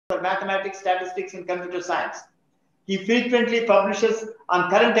for mathematics, statistics, and computer science. He frequently publishes on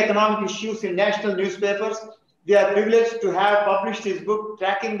current economic issues in national newspapers. We are privileged to have published his book,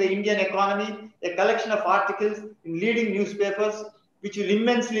 Tracking the Indian Economy, a collection of articles in leading newspapers, which will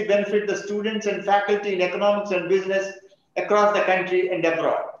immensely benefit the students and faculty in economics and business across the country and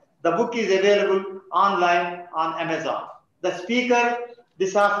abroad. The book is available online on Amazon. The speaker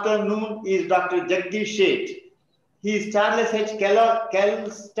this afternoon is Dr. Jagdish Sheth. He is Charles H.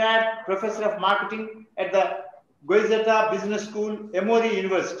 Kellstadt Professor of Marketing at the Goizeta Business School, Emory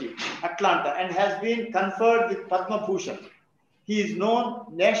University, Atlanta, and has been conferred with Padma Bhushan. He is known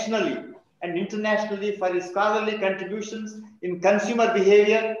nationally and internationally for his scholarly contributions in consumer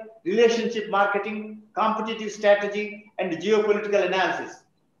behavior, relationship marketing, competitive strategy, and geopolitical analysis.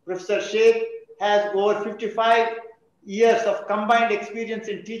 Professor Sheth has over 55 years of combined experience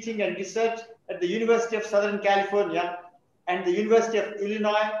in teaching and research at the University of Southern California and the University of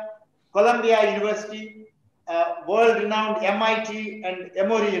Illinois, Columbia University, world-renowned MIT, and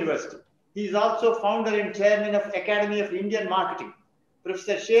Emory University. He is also founder and chairman of Academy of Indian Marketing.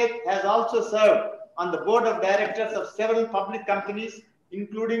 Professor Sheth has also served on the board of directors of several public companies,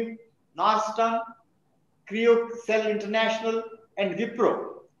 including Nordstrom, Cryocell International, and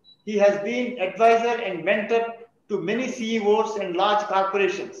Wipro. He has been advisor and mentor to many CEOs and large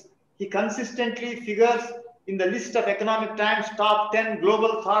corporations. He consistently figures in the list of Economic Times top 10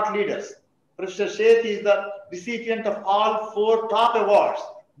 global thought leaders. Professor Sheth is the recipient of all 4 top awards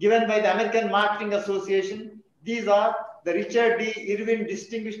given by the American Marketing Association. These are the Richard D. Irwin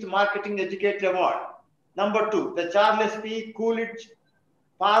Distinguished Marketing Educator Award. Number 2, the Charles P. Coolidge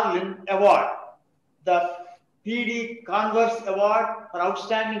Parlin Award, the P.D. Converse Award for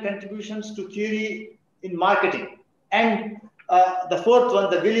Outstanding Contributions to Theory in Marketing, and the 4th one,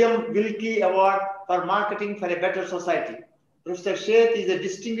 the William Wilkie Award for Marketing for a Better Society. Professor Sheth is a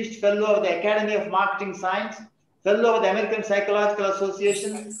distinguished fellow of the Academy of Marketing Science, fellow of the American Psychological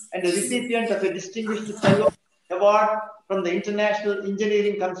Association, and a recipient of a distinguished fellow award from the International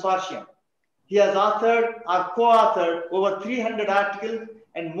Engineering Consortium. He has authored or co-authored over 300 articles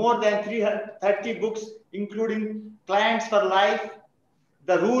and more than 330 books, including Clients for Life,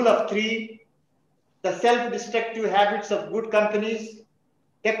 The Rule of Three, The Self-Destructive Habits of Good Companies,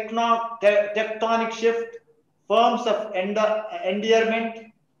 Tectonic Shift, Forms of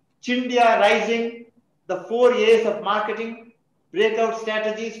Endearment, Chindia Rising, The 4 A's of Marketing, Breakout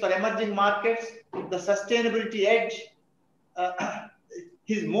Strategies for Emerging Markets, The Sustainability Edge.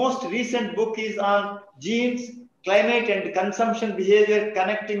 His most recent book is on genes, climate, and consumption behavior,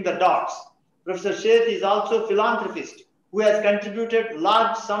 connecting the dots. Professor Sheth is also a philanthropist who has contributed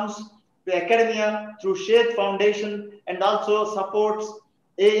large sums to academia through Sheth Foundation and also supports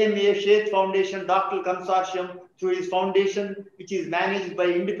AMA Sheth Foundation Doctoral Consortium through his foundation, which is managed by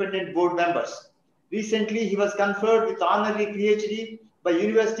independent board members. Recently, he was conferred with honorary PhD by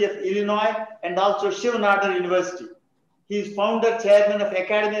University of Illinois and also Shiv Nadar University. He is founder chairman of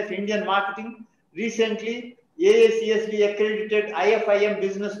Academy of Indian Marketing. Recently, AACSB accredited IFIM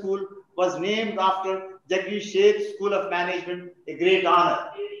Business School was named after Jagdish Sheth School of Management, a great honor.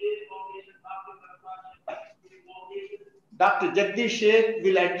 Dr. Jagdish Sheth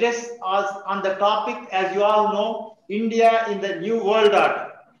will address us on the topic, as you all know, India in the New World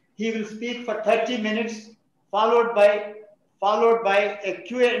Order. He will speak for 30 minutes, followed by a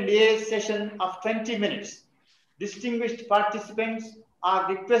Q&A session of 20 minutes. Distinguished participants are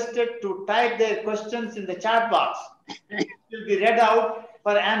requested to type their questions in the chat box. It will be read out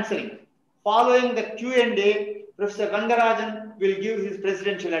for answering. Following the Q&A, Professor Rangarajan will give his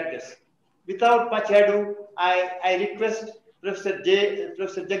presidential address. Without much ado, I request Professor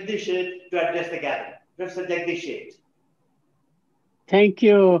Jagdish Sheth to address the gathering. Professor Jagdish Sheth. Thank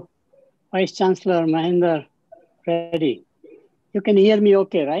you, Vice Chancellor Mahendra Reddy. You can hear me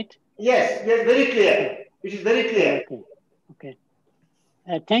okay, right? Yes, very clear. It is very clear. Okay.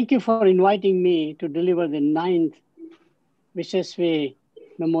 Thank you for inviting me to deliver the 9th Yasaswy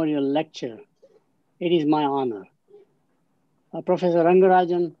Memorial Lecture. It is my honor. Professor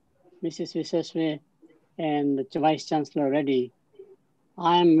Rangarajan, Mrs. Yasaswy, and Vice Chancellor Reddy,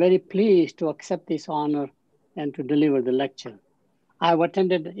 I am very pleased to accept this honor and to deliver the lecture. I have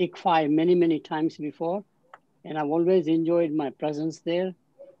attended ICFI many times before, and I've always enjoyed my presence there,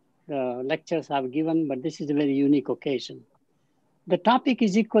 the lectures I've given, but this is a very unique occasion. The topic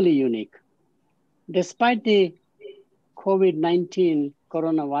is equally unique. Despite the COVID-19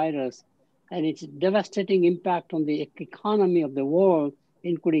 coronavirus and its devastating impact on the economy of the world,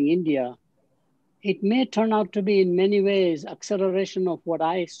 including India, it may turn out to be in many ways acceleration of what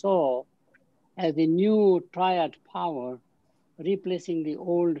I saw as the new triad power, replacing the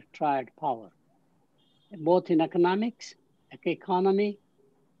old triad power, both in economics, economy,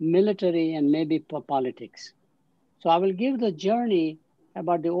 military, and maybe politics. So I will give the journey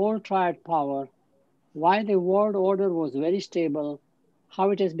about the old triad power, why the world order was very stable, how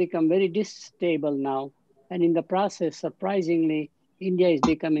it has become very unstable now, and in the process, surprisingly, India is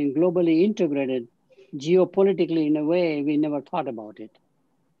becoming globally integrated geopolitically in a way we never thought about it.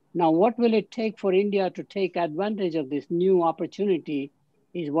 Now, what will it take for India to take advantage of this new opportunity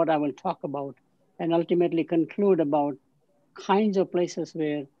is what I will talk about and ultimately conclude about kinds of places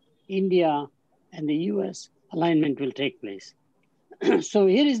where India and the US alignment will take place. So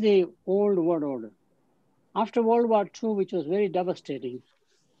here is the old world order. After World War II, which was very devastating,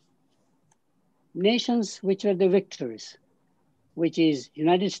 nations which were the victors, which is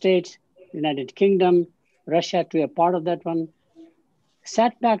United States, United Kingdom, Russia to a part of that one,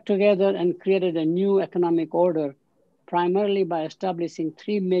 sat back together and created a new economic order, primarily by establishing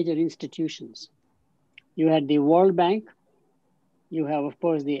three major institutions. You had the World Bank, you have, of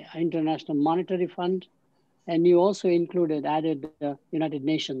course, the International Monetary Fund, and you also added the United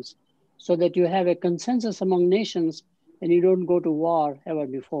Nations, so that you have a consensus among nations and you don't go to war ever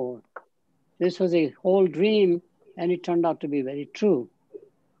before. This was a whole dream, and it turned out to be very true.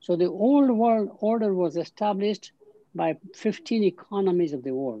 So the old world order was established by 15 economies of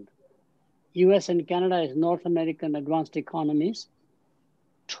the world. US and Canada as North American advanced economies,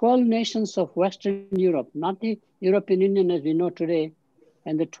 12 nations of Western Europe, not the European Union as we know today,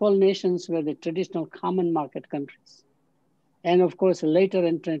 and the 12 nations were the traditional common market countries. And of course, a later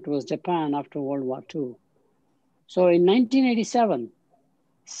entrant was Japan after World War II. So in 1987,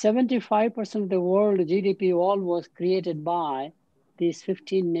 75% of the world GDP all was created by these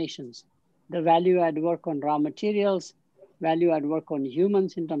 15 nations. The value add work on raw materials, value add work on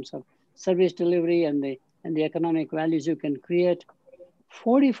humans in terms of service delivery and the economic values you can create.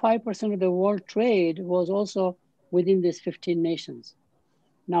 45% of the world trade was also within these 15 nations.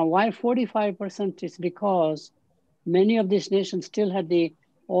 Now, why 45% is because many of these nations still had the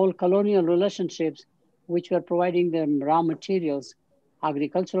old colonial relationships, which were providing them raw materials,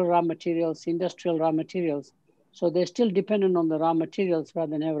 agricultural raw materials, industrial raw materials. So they're still dependent on the raw materials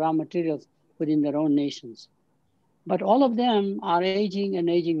rather than have raw materials within their own nations. But all of them are aging and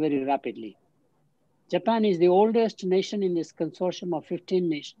aging very rapidly. Japan is the oldest nation in this consortium of 15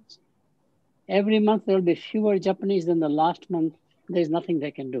 nations. Every month there will be fewer Japanese than the last month. There's nothing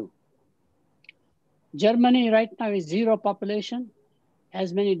they can do. Germany right now is zero population,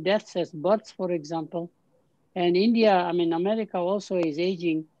 as many deaths as births, for example. And India, America also is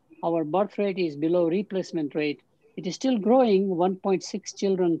aging. Our birth rate is below replacement rate. It is still growing 1.6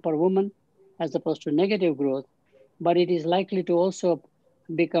 children per woman as opposed to negative growth, but it is likely to also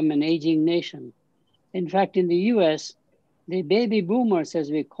become an aging nation. In fact, in the US, the baby boomers,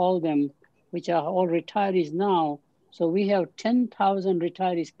 as we call them, which are all retirees now, so we have 10,000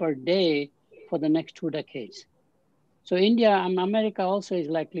 retirees per day for the next 2 decades. So India and America also is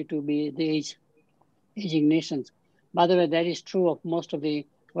likely to be the aging nations. By the way, that is true of most of the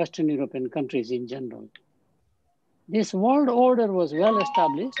Western European countries in general. This world order was well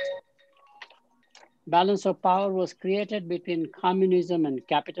established. Balance of power was created between communism and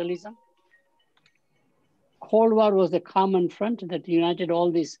capitalism. Cold War was the common front that united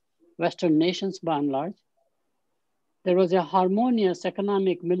all these Western nations by and large. There was a harmonious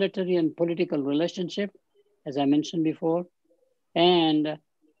economic, military, and political relationship, as I mentioned before, and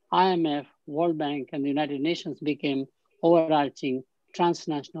IMF, World Bank, and the United Nations became overarching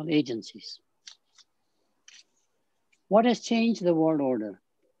transnational agencies. What has changed the world order?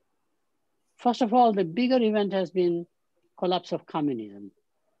 First of all, the bigger event has been collapse of communism.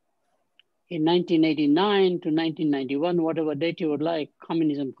 In 1989 to 1991, whatever date you would like,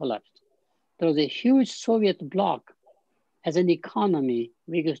 communism collapsed. There was a huge Soviet bloc as an economy,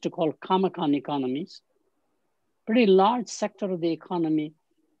 we used to call Kamakan economies, pretty large sector of the economy,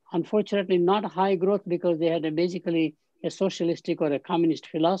 unfortunately not high growth because they had basically a socialistic or a communist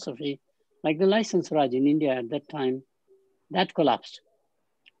philosophy, like the license Raj in India at that time, that collapsed.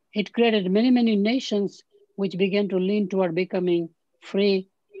 It created many, many nations which began to lean toward becoming free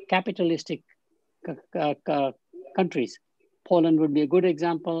capitalistic countries. Poland would be a good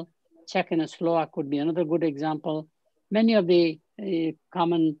example. Czech and Slovak would be another good example. Many of the the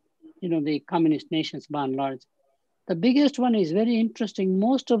communist nations by and large. The biggest one is very interesting.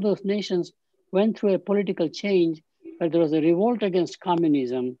 Most of those nations went through a political change where there was a revolt against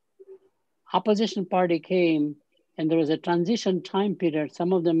communism. Opposition party came and there was a transition time period.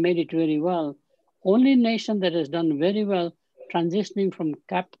 Some of them made it very well. Only nation that has done very well transitioning from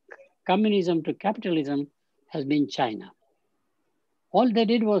communism to capitalism has been China. All they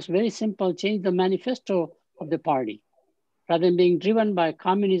did was very simple, change the manifesto of the party. Rather than being driven by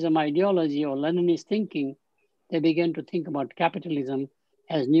communism ideology or Leninist thinking, they began to think about capitalism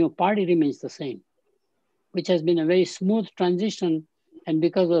as new party remains the same, which has been a very smooth transition. And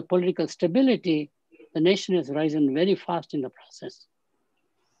because of political stability, the nation has risen very fast in the process.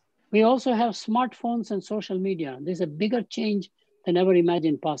 We also have smartphones and social media. There's a bigger change than ever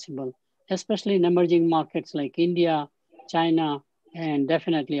imagined possible, especially in emerging markets like India, China, and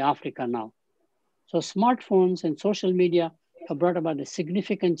definitely Africa now. So smartphones and social media have brought about a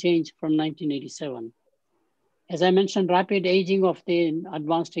significant change from 1987. As I mentioned, rapid aging of the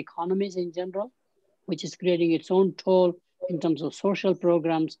advanced economies in general, which is creating its own toll in terms of social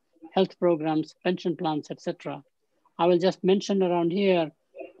programs, health programs, pension plans, etc. I will just mention around here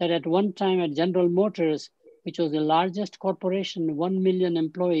that at one time at General Motors, which was the largest corporation, 1 million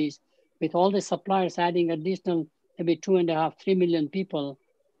employees, with all the suppliers adding additional maybe 2.5, 3 million people,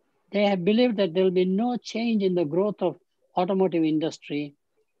 they have believed that there will be no change in the growth of automotive industry.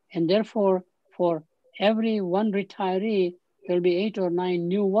 And therefore, for every one retiree, there will be 8 or 9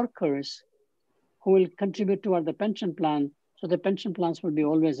 new workers who will contribute toward the pension plan. So the pension plans will be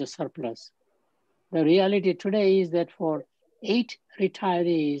always a surplus. The reality today is that for 8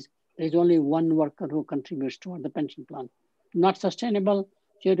 retirees, there is only 1 worker who contributes toward the pension plan. Not sustainable,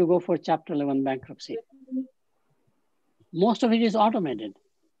 so you have to go for Chapter 11 bankruptcy. Most of it is automated.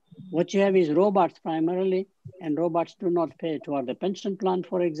 What you have is robots primarily, and robots do not pay toward the pension plan,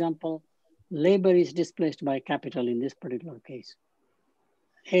 for example. Labor is displaced by capital in this particular case.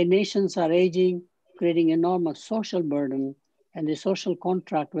 Nations are aging, creating enormous social burden, and the social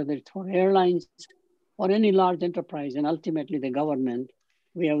contract, whether it's for airlines or any large enterprise, and ultimately the government.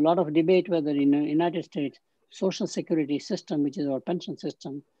 We have a lot of debate whether in the United States, social security system, which is our pension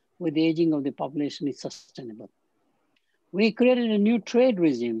system, with the aging of the population is sustainable. We created a new trade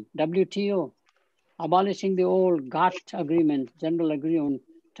regime, WTO, abolishing the old GATT agreement, General Agreement on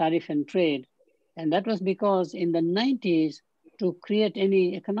Tariff and Trade. And that was because in the 90s, to create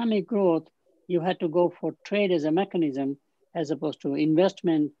any economic growth, you had to go for trade as a mechanism as opposed to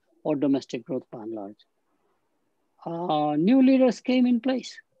investment or domestic growth by and large. New leaders came in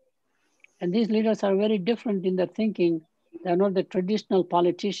place. And these leaders are very different in their thinking. They're not the traditional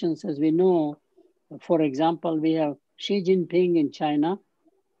politicians as we know. For example, we have Xi Jinping in China,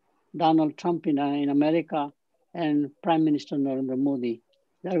 Donald Trump in America, and Prime Minister Narendra Modi.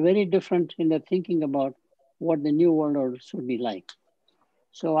 They're very different in their thinking about what the new world order should be like.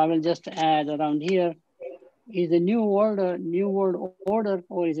 So I will just add around here, is the new world order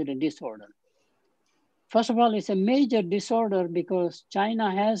or is it a disorder? First of all, it's a major disorder because China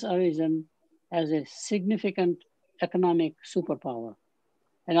has arisen as a significant economic superpower.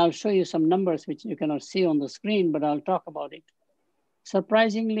 And I'll show you some numbers which you cannot see on the screen, but I'll talk about it.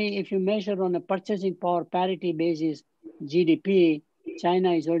 Surprisingly, if you measure on a purchasing power parity basis, GDP,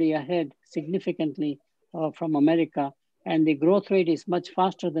 China is already ahead significantly from America, and the growth rate is much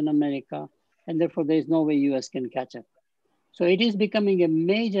faster than America, and therefore there is no way US can catch up. So it is becoming a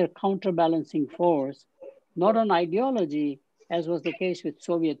major counterbalancing force, not on ideology, as was the case with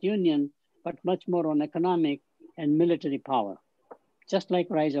Soviet Union, but much more on economic and military power, just like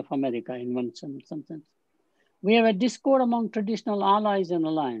rise of America in some sense. We have a discord among traditional allies and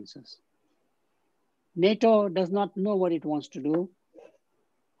alliances. NATO does not know what it wants to do.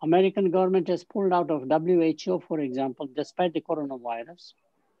 American government has pulled out of WHO, for example, despite the coronavirus.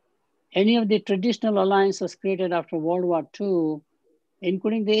 Any of the traditional alliances created after World War II,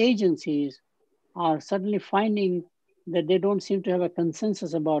 including the agencies, are suddenly finding that they don't seem to have a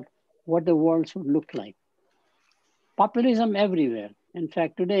consensus about what the world should look like. Populism everywhere. In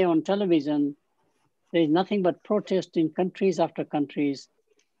fact, today on television, there is nothing but protest in countries after countries,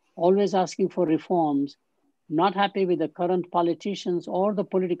 always asking for reforms, not happy with the current politicians or the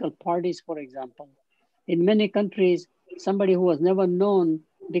political parties, for example. In many countries, somebody who was never known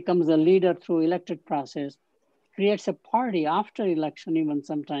becomes a leader through elected process, creates a party after election even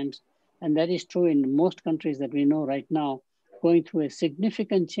sometimes, and that is true in most countries that we know right now, going through a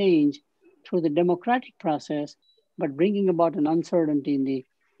significant change through the democratic process, but bringing about an uncertainty in the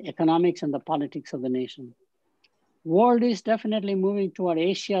economics and the politics of the nation. World is definitely moving toward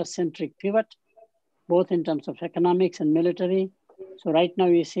Asia-centric pivot, both in terms of economics and military. So right now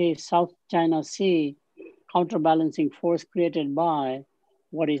you see South China Sea counterbalancing force created by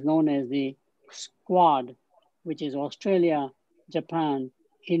what is known as the Quad, which is Australia, Japan,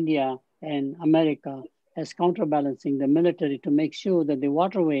 India, and America, as counterbalancing the military to make sure that the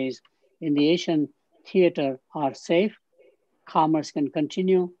waterways in the Asian theater are safe, commerce can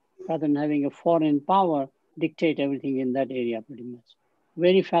continue, rather than having a foreign power dictate everything in that area pretty much.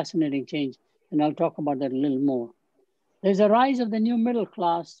 Very fascinating change, and I'll talk about that a little more. There's a rise of the new middle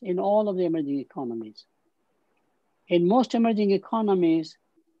class in all of the emerging economies. In most emerging economies,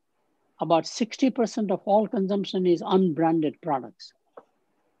 about 60% of all consumption is unbranded products,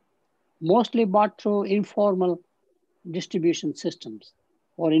 mostly bought through informal distribution systems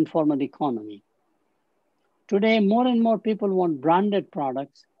or informal economy. Today, more and more people want branded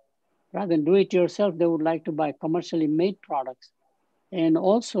products. Rather than do it yourself, they would like to buy commercially made products and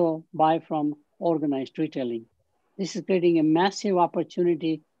also buy from organized retailing. This is creating a massive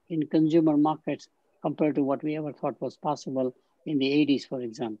opportunity in consumer markets compared to what we ever thought was possible in the 80s, for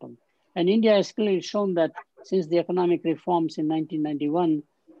example. And India has clearly shown that since the economic reforms in 1991,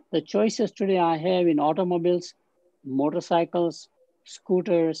 the choices today I have in automobiles, motorcycles,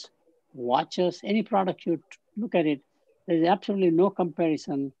 scooters, watches, any product you look at it, there's absolutely no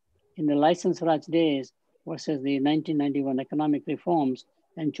comparison in the license Raj days versus the 1991 economic reforms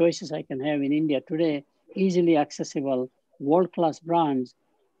and choices I can have in India today, easily accessible, world-class brands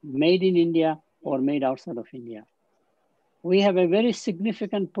made in India or made outside of India. We have a very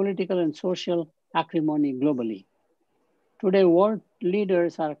significant political and social acrimony globally. Today, world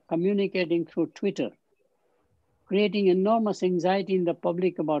leaders are communicating through Twitter, creating enormous anxiety in the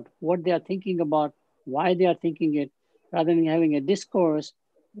public about what they are thinking about, why they are thinking it, rather than having a discourse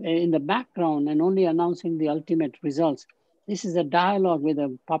in the background and only announcing the ultimate results. This is a dialogue with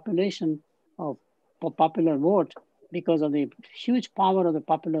the population of popular vote because of the huge power of the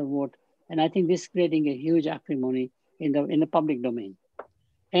popular vote. And I think this is creating a huge acrimony in the public domain.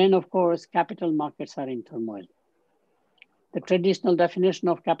 And of course, capital markets are in turmoil. The traditional definition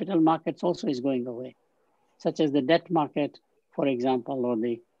of capital markets also is going away, such as the debt market, for example, or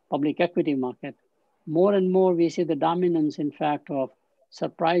the public equity market. More and more we see the dominance, in fact, of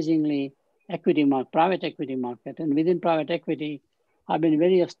surprisingly private equity market. And within private equity, I've been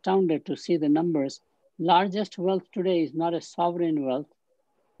very astounded to see the numbers. Largest wealth today is not a sovereign wealth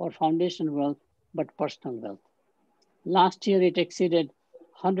or foundation wealth, but personal wealth. Last year, it exceeded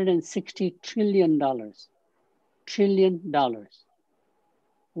 $160 trillion.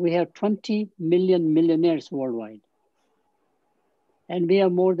 We have 20 million millionaires worldwide. And we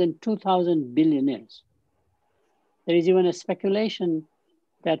have more than 2,000 billionaires. There is even a speculation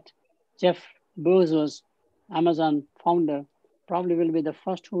that Jeff Bezos, Amazon founder, probably will be the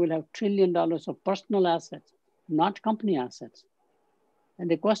first who will have $1 trillion of personal assets, not company assets.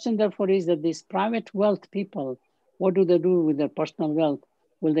 And the question, therefore, is that these private wealth people, what do they do with their personal wealth?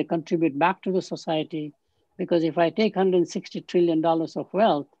 Will they contribute back to the society? Because if I take $160 trillion of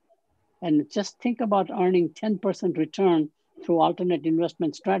wealth and just think about earning 10% return through alternate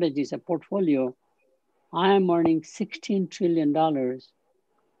investment strategies, a portfolio, I am earning $16 trillion,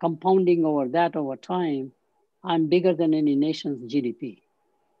 compounding over time. I'm bigger than any nation's GDP.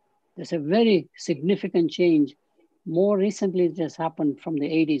 There's a very significant change. More recently, it has happened from the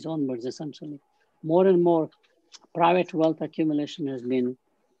 80s onwards, essentially. More and more private wealth accumulation has been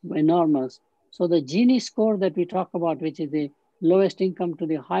enormous. So the Gini score that we talk about, which is the lowest income to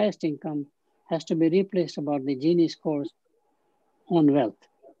the highest income, has to be replaced about the Gini scores on wealth.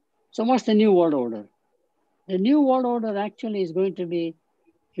 So what's the new world order? The new world order actually is going to be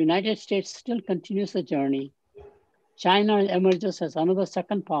United States still continues the journey. China emerges as another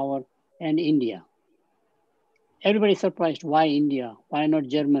second power, and India. Everybody's surprised, why India? Why not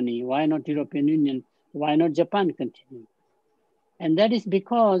Germany? Why not European Union? Why not Japan continue? And that is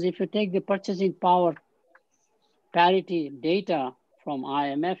because if you take the purchasing power parity data from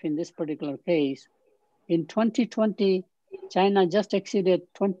IMF in this particular case, in 2020, China just exceeded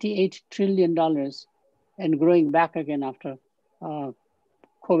 $28 trillion and growing back again after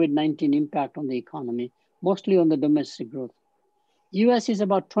COVID-19 impact on the economy, mostly on the domestic growth. US is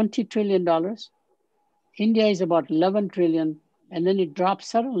about $20 trillion. India is about 11 trillion, and then it drops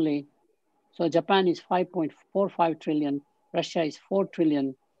suddenly. So Japan is 5.45 trillion, Russia is 4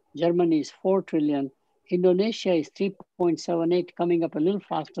 trillion, Germany is 4 trillion, Indonesia is 3.78, coming up a little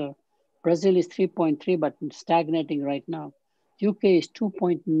faster. Brazil is 3.3, but stagnating right now. UK is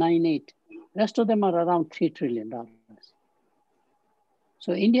 2.98. Rest of them are around $3 trillion.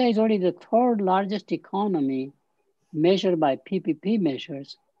 So India is already the third largest economy measured by PPP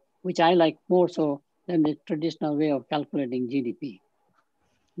measures, which I like more so than the traditional way of calculating GDP.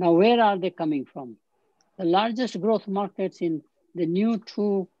 Now, where are they coming from? The largest growth markets in the new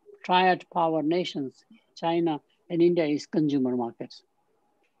two triad power nations, China and India, is consumer markets.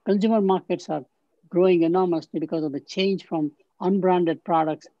 Consumer markets are growing enormously because of the change from unbranded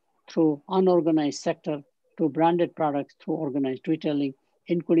products through unorganized sector to branded products through organized retailing,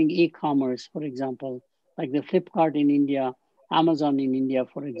 including e-commerce, for example, like the Flipkart in India, Amazon in India,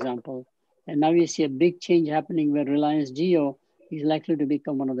 for example. And now we see a big change happening where Reliance Jio is likely to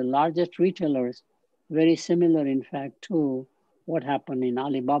become one of the largest retailers, very similar, in fact, to what happened in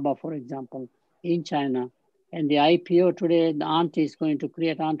Alibaba, for example, in China. And the IPO today, the Ant is going to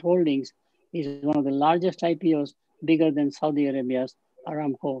create Ant Holdings, is one of the largest IPOs, bigger than Saudi Arabia's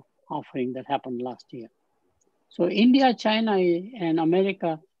Aramco offering that happened last year. So India, China, and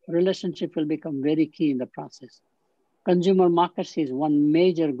America relationship will become very key in the process. Consumer markets is one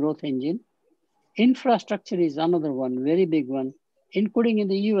major growth engine. Infrastructure is another one, very big one, including in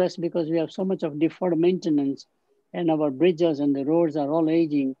the US because we have so much of deferred maintenance and our bridges and the roads are all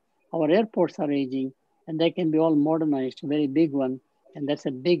aging, our airports are aging, and they can be all modernized, very big one, and that's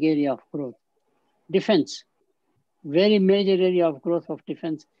a big area of growth. Defense, very major area of growth of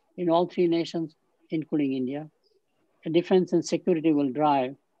defense in all three nations, including India. And defense and security will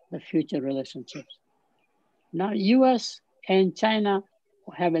drive the future relationships. Now, US and China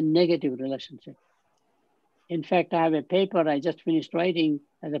have a negative relationship. In fact, I have a paper I just finished writing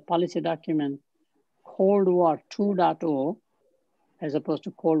as a policy document, Cold War 2.0, as opposed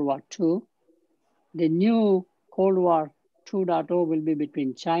to Cold War II. The new Cold War 2.0 will be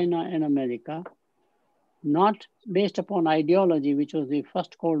between China and America, not based upon ideology, which was the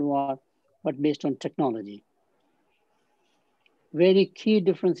first Cold War, but based on technology. Very key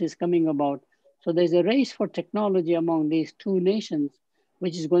difference is coming about. So there's a race for technology among these two nations,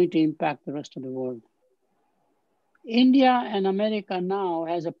 which is going to impact the rest of the world. India and America now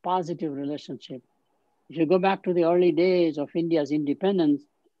has a positive relationship. If you go back to the early days of India's independence,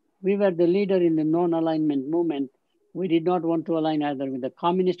 we were the leader in the non-alignment movement. We did not want to align either with the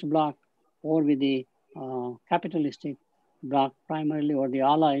communist bloc or with the capitalistic bloc primarily, or the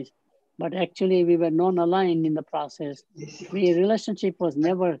allies. But actually we were non-aligned in the process. The relationship was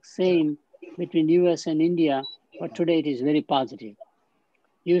never same between US and India, but today it is very positive.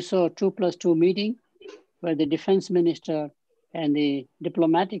 You saw 2+2 meeting where the defense minister and the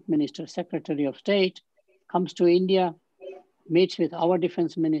diplomatic minister, secretary of state, comes to India, meets with our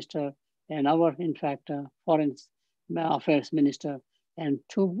defense minister and our, in fact, foreign affairs minister, and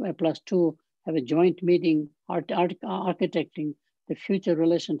 2+2 have a joint meeting architecting the future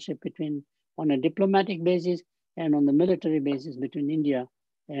relationship between, on a diplomatic basis and on the military basis, between India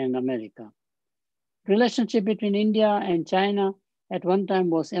and America. Relationship between India and China at one time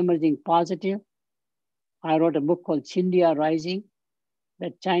was emerging positive. I wrote a book called Chindia Rising,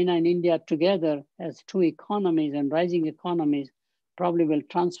 that China and India together as two economies and rising economies probably will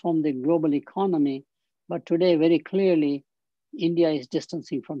transform the global economy. But today, very clearly, India is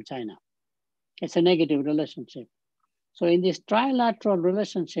distancing from China. It's a negative relationship. So in this trilateral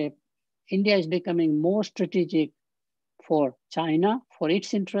relationship, India is becoming more strategic for China, for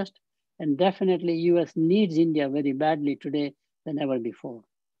its interest, and definitely US needs India very badly today than ever before.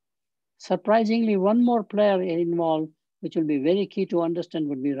 Surprisingly, one more player involved, which will be very key to understand,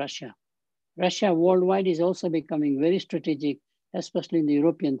 would be Russia. Russia worldwide is also becoming very strategic, especially in the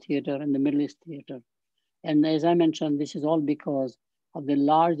European theater and the Middle East theater. And as I mentioned, this is all because of the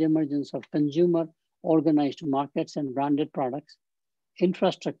large emergence of consumer organized markets and branded products,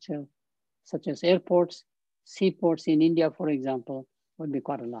 infrastructure, such as airports, seaports in India, for example, would be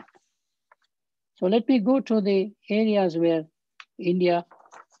quite a lot. So let me go to the areas where India,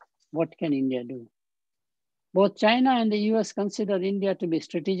 what can India do? Both China and the US consider India to be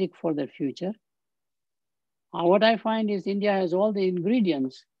strategic for their future. What I find is India has all the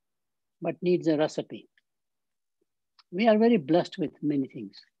ingredients, but needs a recipe. We are very blessed with many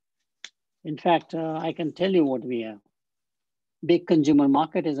things. In fact, I can tell you what we have. Big consumer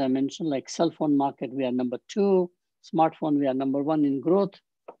market, as I mentioned, like cell phone market, we are number 2. Smartphone, we are number 1 in growth.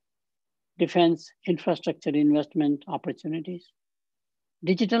 Defense, infrastructure investment opportunities.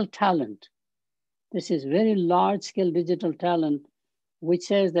 Digital talent. This is very large scale digital talent, which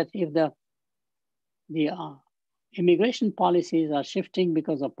says that if the immigration policies are shifting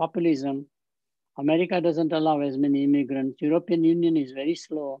because of populism, America doesn't allow as many immigrants. European Union is very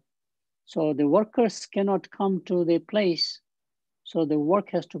slow. So the workers cannot come to the place. So the work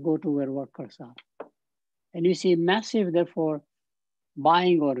has to go to where workers are. And you see massive, therefore,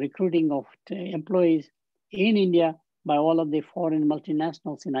 buying or recruiting of employees in India by all of the foreign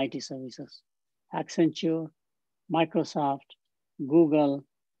multinationals in IT services. Accenture, Microsoft, Google,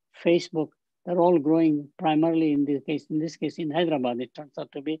 Facebook, they're all growing primarily in this case in Hyderabad, it turns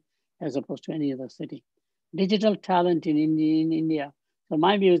out to be, as opposed to any other city. Digital talent in India. So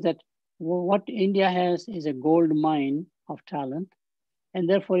my view is that what India has is a gold mine of talent. And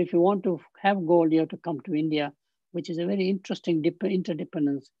therefore, if you want to have gold, you have to come to India, which is a very interesting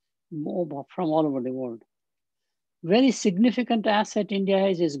interdependence from all over the world. Very significant asset India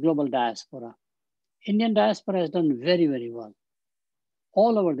has is global diaspora. Indian diaspora has done very, very well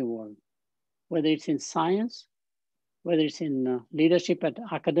all over the world, whether it's in science, whether it's in leadership at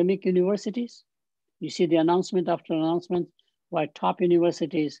academic universities. You see the announcement after announcement why top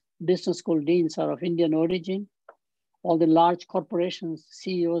universities, business school deans are of Indian origin. All the large corporations,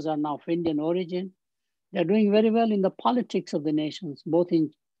 CEOs are now of Indian origin. They're doing very well in the politics of the nations, both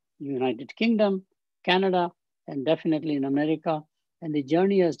in United Kingdom, Canada, and definitely in America. And the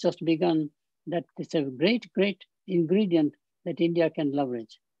journey has just begun. That it's a great, great ingredient that India can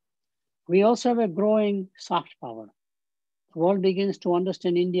leverage. We also have a growing soft power. The world begins to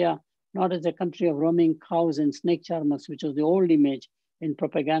understand India not as a country of roaming cows and snake charmers, which was the old image in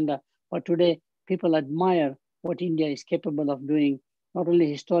propaganda, but today people admire what India is capable of doing, not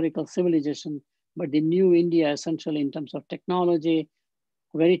only historical civilization, but the new India essentially in terms of technology,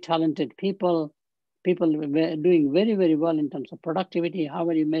 very talented people doing very, very well in terms of productivity,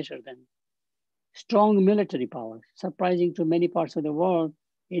 however you measure them. Strong military power. Surprising to many parts of the world,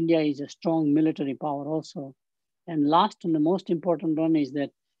 India is a strong military power also. And last and the most important one is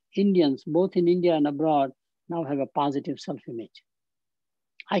that Indians, both in India and abroad, now have a positive self-image.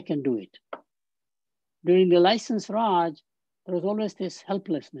 I can do it. During the license Raj, there was always this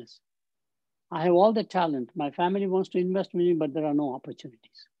helplessness. I have all the talent. My family wants to invest in me, but there are no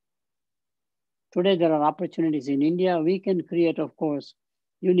opportunities. Today, there are opportunities in India. We can create, of course,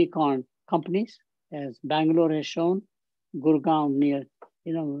 unicorn companies, as Bangalore has shown, Gurgaon near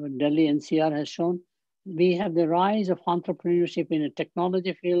Delhi NCR has shown. We have the rise of entrepreneurship in a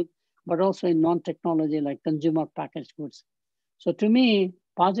technology field, but also in non-technology like consumer packaged goods. So to me,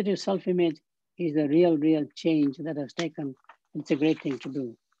 positive self-image is the real change that has taken. It's a great thing to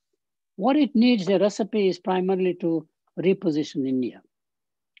do. What it needs, the recipe is primarily to reposition India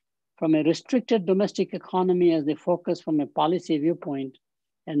from a restricted domestic economy as they focus from a policy viewpoint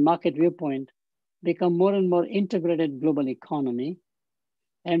and market viewpoint, become more and more integrated global economy.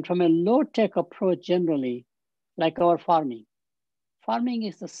 And from a low-tech approach generally, like our farming. Farming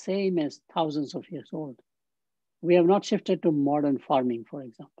is the same as thousands of years old. We have not shifted to modern farming, for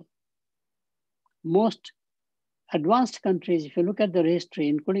example. Most advanced countries, if you look at their history,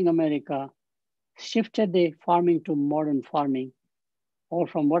 including America, shifted the farming to modern farming, or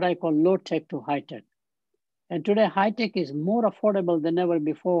from what I call low-tech to high-tech. And today, high-tech is more affordable than ever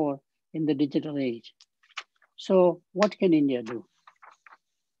before in the digital age. So what can India do?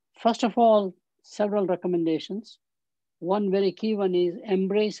 First of all, several recommendations. One very key one is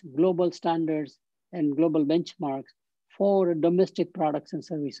embrace global standards and global benchmarks for domestic products and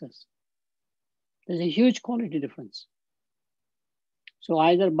services. There's a huge quality difference. So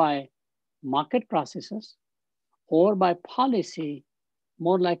either by market processes or by policy,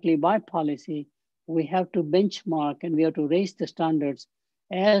 more likely by policy, we have to benchmark and we have to raise the standards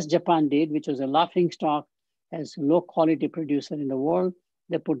as Japan did, which was a laughing stock as low quality producer in the world.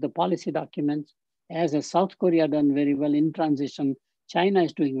 They put the policy documents. As a South Korea done very well in transition, China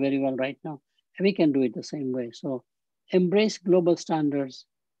is doing very well right now. We can do it the same way. So embrace global standards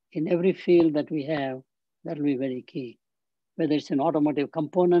in every field that we have. That will be very key. Whether it's in automotive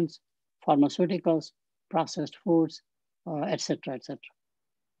components, pharmaceuticals, processed foods, et cetera, et cetera.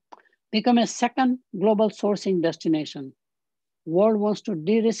 Become a second global sourcing destination. World wants to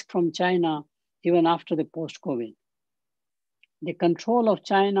de-risk from China even after the post-COVID. The control of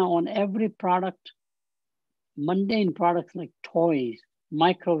China on every product, mundane products like toys,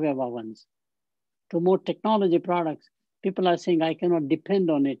 microwave ovens, to more technology products, people are saying, I cannot depend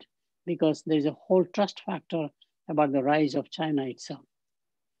on it because there's a whole trust factor about the rise of China itself.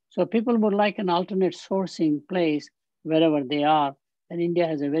 So people would like an alternate sourcing place wherever they are, and India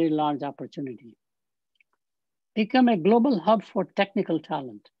has a very large opportunity. Become a global hub for technical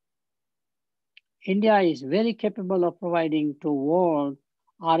talent. India is very capable of providing to world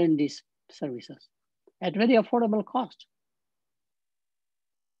R&D services at very affordable cost.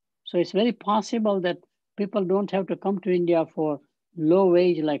 So it's very possible that people don't have to come to India for low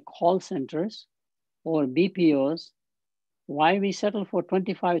wage like call centers or BPOs. Why we settle for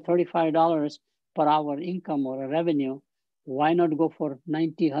 $25, $35 per hour income or a revenue? Why not go for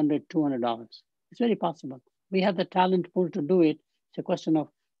 $90, $100, $200? It's very possible. We have the talent pool to do it. It's a question of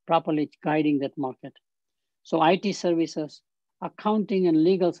properly guiding that market. So IT services, accounting and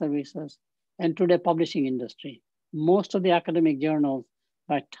legal services, and today publishing industry. Most of the academic journals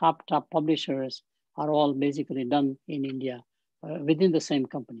by top publishers are all basically done in India within the same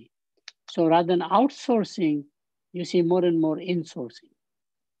company. So rather than outsourcing, you see more and more insourcing.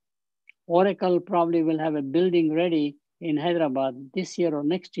 Oracle probably will have a building ready in Hyderabad this year or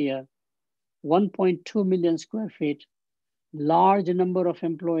next year 1.2 million square feet. Large number of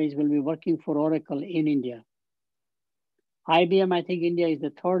employees will be working for Oracle in India. IBM, I think India is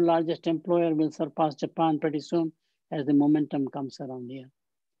the third largest employer, will surpass Japan pretty soon as the momentum comes around here.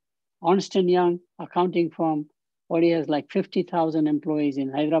 Ernst & Young, accounting firm, already has like 50,000 employees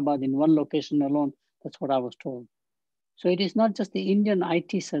in Hyderabad in one location alone. That's what I was told. So it is not just the Indian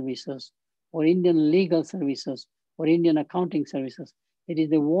IT services or Indian legal services or Indian accounting services. It is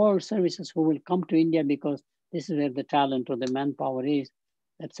the world services who will come to India because this is where the talent or the manpower is,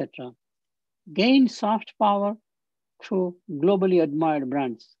 etc. Gain soft power through globally admired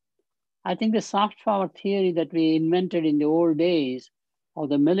brands. I think the soft power theory that we invented in the old days of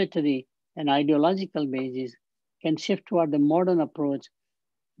the military and ideological basis can shift toward the modern approach.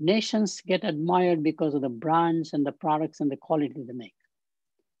 Nations get admired because of the brands and the products and the quality they make.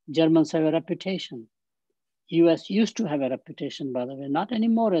 Germans have a reputation. US used to have a reputation, by the way, not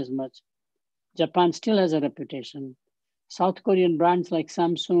anymore as much. Japan still has a reputation. South Korean brands like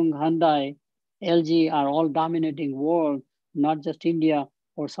Samsung, Hyundai, LG are all dominating world, not just India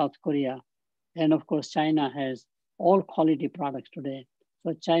or South Korea. And of course, China has all quality products today.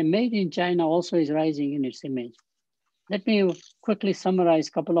 So made in China also is rising in its image. Let me quickly summarize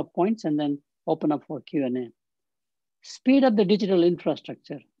a couple of points and then open up for Q&A. Speed up the digital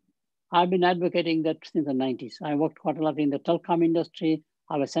infrastructure. I've been advocating that since the 90s. I worked quite a lot in the telecom industry.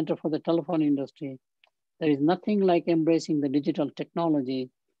 I have a center for the telephone industry. There is nothing like embracing the digital technology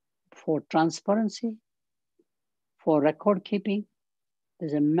for transparency, for record keeping.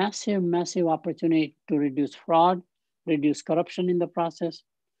 There's a massive, massive opportunity to reduce fraud, reduce corruption in the process.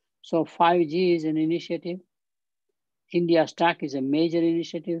 So 5G is an initiative. India Stack is a major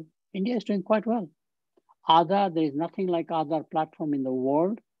initiative. India is doing quite well. Aadhaar, there is nothing like Aadhaar platform in the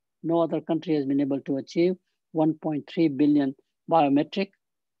world. No other country has been able to achieve 1.3 billion biometric.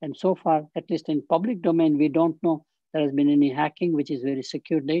 And so far, at least in public domain, we don't know there has been any hacking, which is very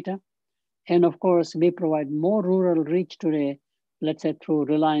secure data. And of course, we provide more rural reach today, let's say through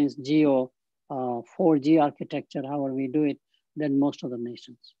Reliance Geo, 4G architecture, however we do it, than most other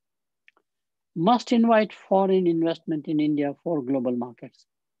nations. Must invite foreign investment in India for global markets.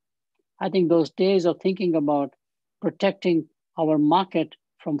 I think those days of thinking about protecting our market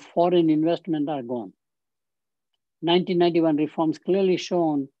from foreign investment are gone. 1991 reforms clearly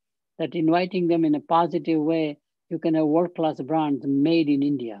shown that inviting them in a positive way, you can have world-class brands made in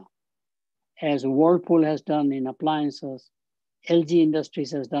India, as Whirlpool has done in appliances, LG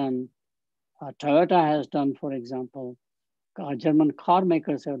Industries has done, Toyota has done, for example, German car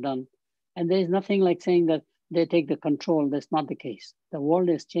makers have done. And there is nothing like saying that they take the control. That's not the case. The world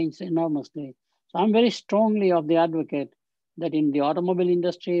has changed enormously. So I'm very strongly of the advocate that in the automobile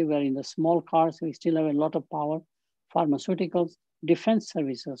industry, where in the small cars, we still have a lot of power, pharmaceuticals, defense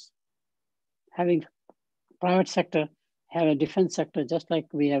services, having private sector have a defense sector just like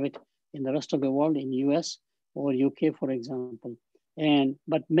we have it in the rest of the world, in US or UK, for example.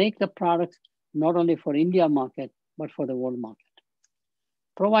 But make the products not only for India market, but for the world market.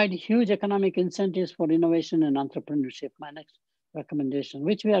 Provide huge economic incentives for innovation and entrepreneurship, my next recommendation,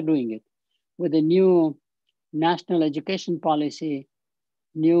 which we are doing it with the new national education policy,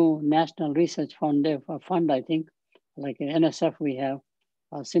 new national research fund, I think, like NSF we have,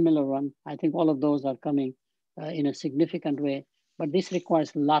 a similar one. I think all of those are coming in a significant way, but this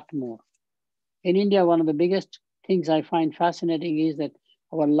requires a lot more. In India, one of the biggest things I find fascinating is that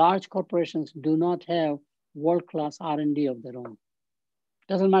our large corporations do not have world-class R&D of their own.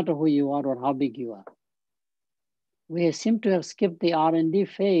 Doesn't matter who you are or how big you are. We seem to have skipped the R&D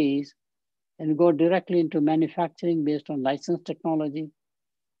phase and go directly into manufacturing based on licensed technology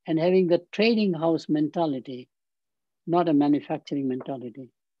and having the trading house mentality, not a manufacturing mentality.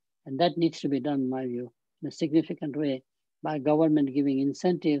 And that needs to be done, in my view, in a significant way by government giving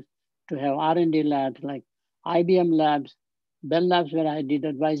incentives to have R&D labs like IBM labs, Bell Labs, where I did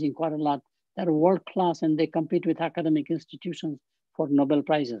advising quite a lot. They're world-class and they compete with academic institutions for Nobel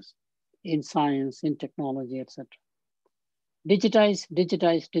Prizes in science, in technology, etc. Digitize,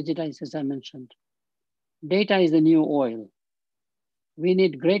 digitize, digitize, as I mentioned. Data is the new oil. We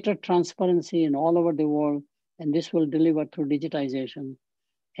need greater transparency in all over the world, and this will deliver through digitization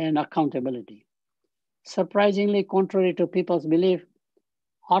and accountability. Surprisingly, contrary to people's belief,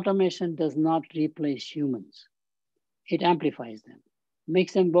 automation does not replace humans. It amplifies them,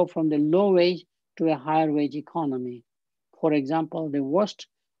 makes them go from the low wage to a higher wage economy. For example, the worst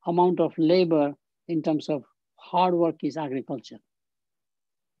amount of labor in terms of hard work is agriculture.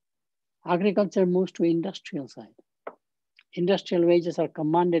 Agriculture moves to industrial side. Industrial wages are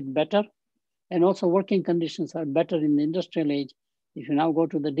commanded better, and also working conditions are better in the industrial age If you now go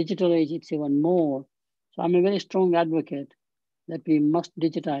to the digital age, it's even more. So I'm a very strong advocate that we must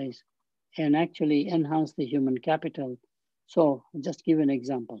digitize and actually enhance the human capital. So just give an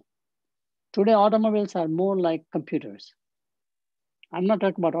example. Today, automobiles are more like computers. I'm not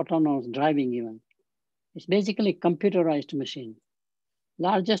talking about autonomous driving even. It's basically computerized machine.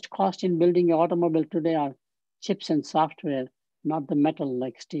 Largest cost in building an automobile today are chips and software, not the metal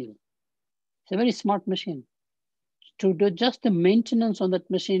like steel. It's a very smart machine. To do just the maintenance on that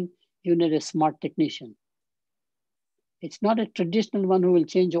machine, you need a smart technician. It's not a traditional one who will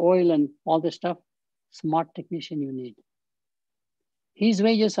change oil and all the stuff. Smart technician you need. His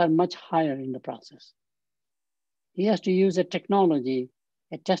wages are much higher in the process. He has to use a technology,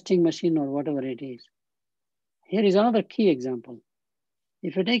 a testing machine or whatever it is. Here is another key example.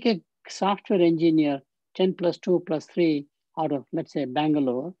 If you take a software engineer, 10 plus 2 plus 3 out of, let's say,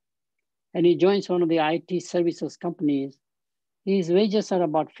 Bangalore, and he joins one of the IT services companies, his wages are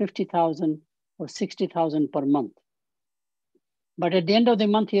about 50,000 or 60,000 per month. But at the end of the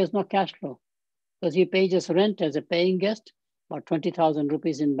month, he has no cash flow because he pays his rent as a paying guest, about 20,000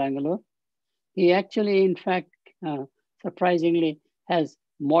 rupees in Bangalore. He actually, in fact, surprisingly, has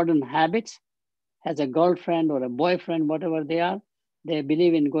modern habits, has a girlfriend or a boyfriend, whatever they are. They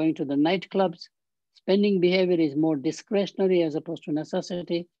believe in going to the nightclubs. Spending behavior is more discretionary as opposed to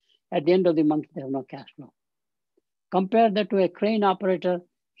necessity. At the end of the month, they have no cash flow. Compare that to a crane operator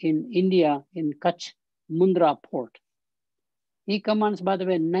in India, in Kutch Mundra port. He commands, by the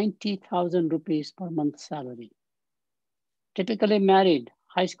way, 90,000 rupees per month salary. Typically married,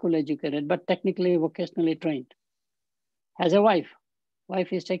 high school educated, but technically vocationally trained. Has a wife.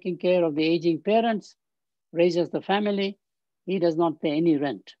 Wife is taking care of the aging parents, raises the family. He does not pay any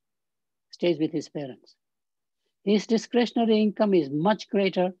rent, stays with his parents. His discretionary income is much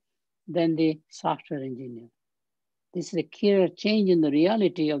greater than the software engineer. This is a clear change in the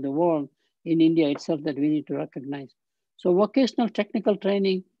reality of the world in India itself that we need to recognize. So vocational technical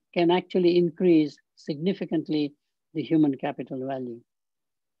training can actually increase significantly the human capital value.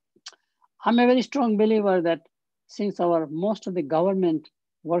 I'm a very strong believer that since most of the government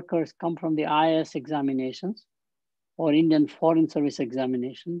workers come from the IAS examinations or Indian Foreign Service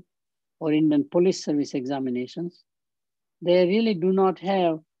examination or Indian Police Service examinations, they really do not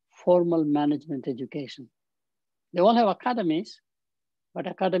have formal management education. They all have academies, but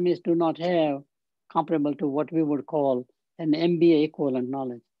academies do not have comparable to what we would call an MBA equivalent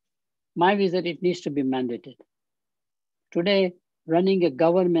knowledge. My view is that it needs to be mandated. Today, running a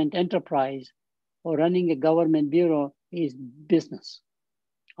government enterprise or running a government bureau is business.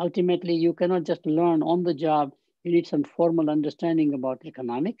 Ultimately, you cannot just learn on the job. You need some formal understanding about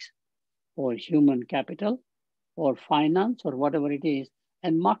economics or human capital or finance or whatever it is,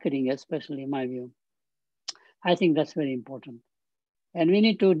 and marketing especially, in my view. I think that's very important. And we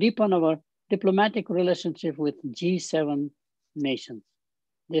need to deepen our diplomatic relationship with G7 nations.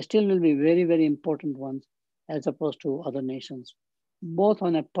 They still will be very, very important ones as opposed to other nations, both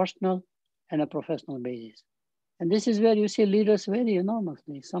on a personal and a professional basis. And this is where you see leaders vary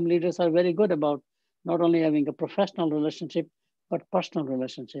enormously. Some leaders are very good about not only having a professional relationship, but personal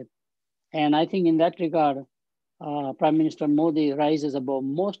relationship. And I think in that regard, Prime Minister Modi rises above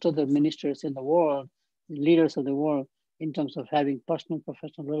most of the ministers in the world, leaders of the world, in terms of having personal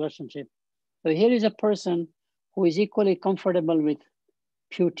professional relationship. So here is a person who is equally comfortable with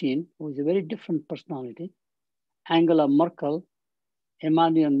Putin, who is a very different personality, Angela Merkel,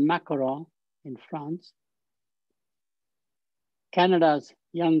 Emmanuel Macron in France, Canada's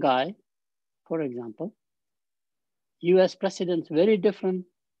young guy, for example. US presidents very different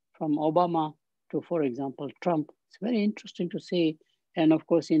from Obama to, for example, Trump. It's very interesting to see. And of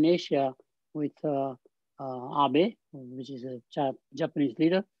course, in Asia with Abe, which is a Japanese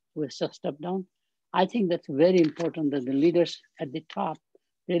leader who has just stepped down. I think that's very important that the leaders at the top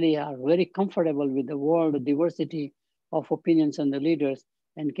really are very comfortable with the world diversity of opinions and the leaders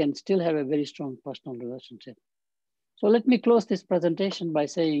and can still have a very strong personal relationship. So let me close this presentation by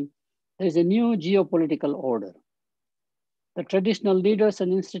saying there's a new geopolitical order. The traditional leaders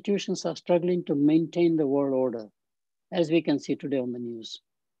and institutions are struggling to maintain the world order, as we can see today on the news.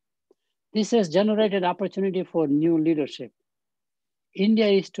 This has generated opportunity for new leadership. India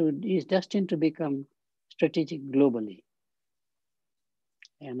is destined to become strategic globally.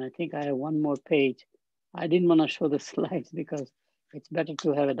 And I think I have one more page. I didn't want to show the slides because it's better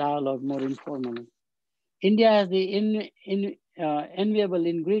to have a dialogue more informally. India has the enviable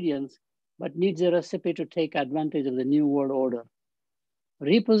ingredients, but needs a recipe to take advantage of the new world order.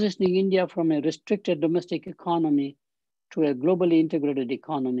 Repositioning India from a restricted domestic economy to a globally integrated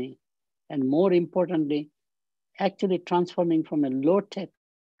economy, and more importantly, actually transforming from a low-tech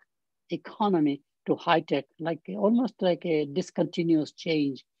economy to high-tech, almost like a discontinuous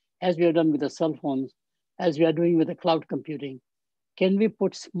change, as we have done with the cell phones, as we are doing with the cloud computing? Can we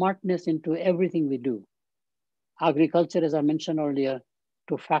put smartness into everything we do? Agriculture, as I mentioned earlier,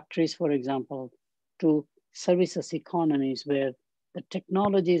 to factories, for example, to services economies where the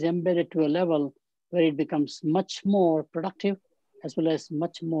technology is embedded to a level where it becomes much more productive as well as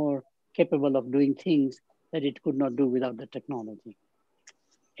much more capable of doing things that it could not do without the technology.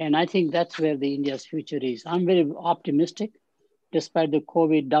 And I think that's where the India's future is. I'm very optimistic. Despite the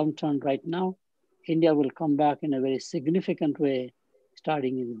COVID downturn right now, India will come back in a very significant way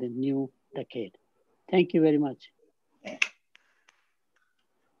starting in the new decade. Thank you very much.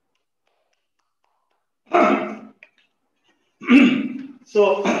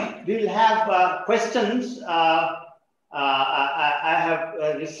 So we will have questions. I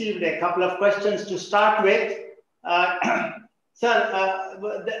have received a couple of questions to start with. Sir,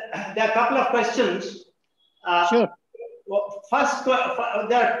 there are a couple of questions. Sure. First,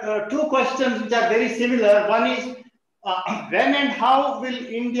 there are two questions which are very similar. One is, when and how will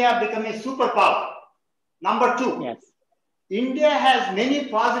India become a superpower? Number two, yes. India has many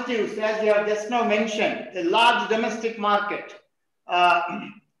positives, as you have just now mentioned: a large domestic market,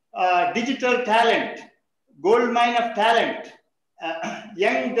 digital talent, gold mine of talent,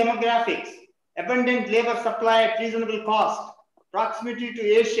 young demographics, abundant labor supply at reasonable cost, proximity to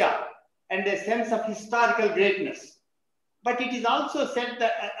Asia, and a sense of historical greatness. But it is also said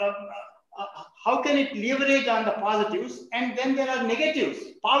that how can it leverage on the positives? And then there are negatives.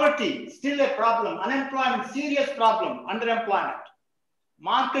 Poverty, still a problem. Unemployment, serious problem. Underemployment.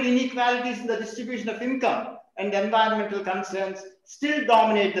 Market inequalities in the distribution of income and environmental concerns still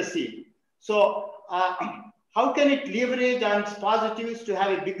dominate the scene. So how can it leverage on its positives to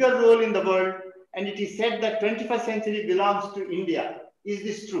have a bigger role in the world? And it is said that 21st century belongs to India. Is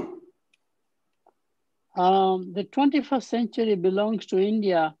this true? The 21st century belongs to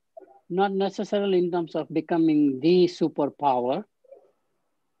India, not necessarily in terms of becoming the superpower.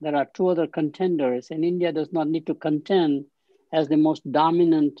 There are two other contenders, and India does not need to contend as the most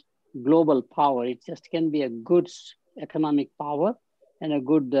dominant global power. It just can be a good economic power and a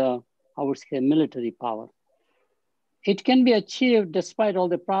good, I would say, military power. It can be achieved despite all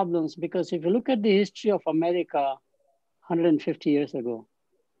the problems, because if you look at the history of America 150 years ago,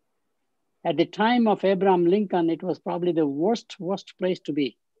 at the time of Abraham Lincoln, it was probably the worst place to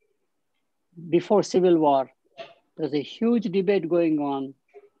be. Before Civil War, there's a huge debate going on,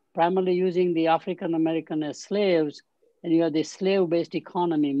 primarily using the African American as slaves, and you have the slave-based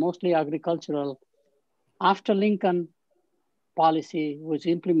economy, mostly agricultural. After Lincoln policy was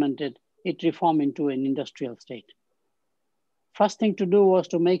implemented, it reformed into an industrial state. First thing to do was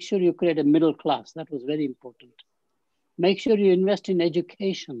to make sure you create a middle class. That was very important. Make sure you invest in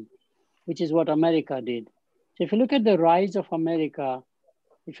education, which is what America did. So if you look at the rise of America,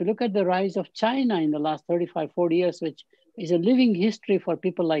 if you look at the rise of China in the last 35, 40 years, which is a living history for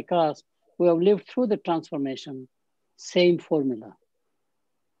people like us who have lived through the transformation, same formula.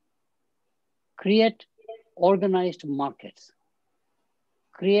 Create organized markets.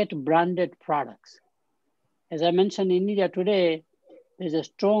 Create branded products. As I mentioned, in India today, there's a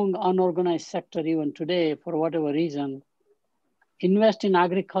strong unorganized sector even today for whatever reason. Invest in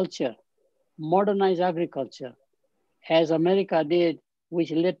agriculture, modernize agriculture, as America did,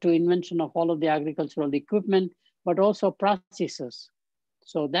 which led to invention of all of the agricultural equipment, but also processes.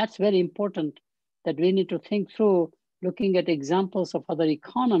 So that's very important, that we need to think through looking at examples of other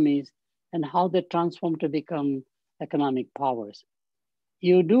economies and how they transform to become economic powers.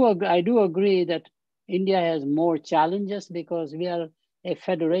 I do agree that India has more challenges because we are a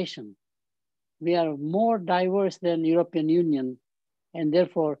federation. We are more diverse than European Union, and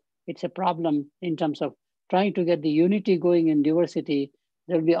therefore it's a problem in terms of trying to get the unity going in diversity.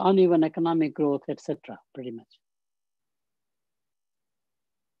 There'll be uneven economic growth, etc. pretty much.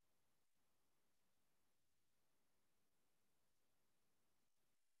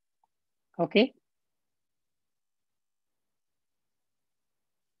 Okay.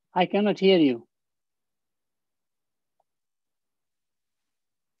 I cannot hear you.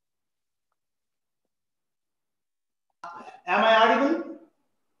 Am I audible?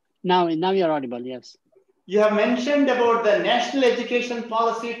 Now you're audible, yes. You have mentioned about the National Education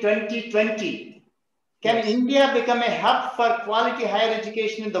Policy 2020. Can yes. India become a hub for quality higher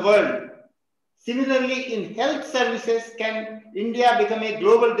education in the world? Similarly, in health services, can India become a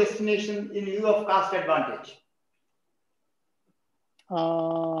global destination in view of cost advantage?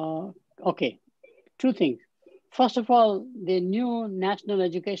 Okay, two things. First of all, the new national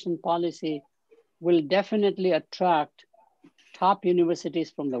education policy will definitely attract top universities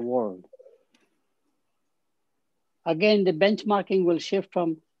from the world. Again, the benchmarking will shift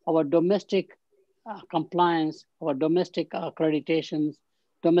from our domestic compliance, our domestic accreditations,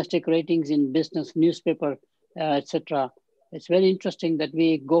 domestic ratings in business, newspaper, etc. It's very interesting that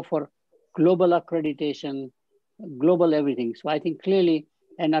we go for global accreditation, global everything. So I think clearly,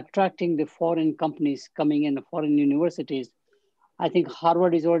 and attracting the foreign companies coming in, foreign universities, I think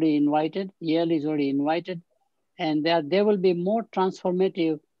Harvard is already invited, Yale is already invited, and they will be more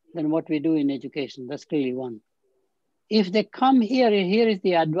transformative than what we do in education. That's clearly one. If they come here, here is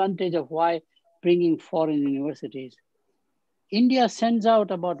the advantage of why bringing foreign universities. India sends out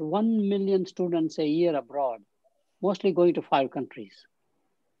about 1 million students a year abroad, mostly going to 5 countries.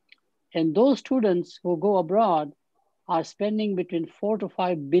 And those students who go abroad are spending between $4 to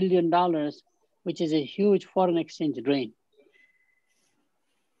 $5 billion, which is a huge foreign exchange drain.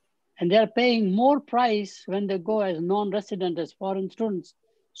 And they're paying more price when they go as non-resident, as foreign students.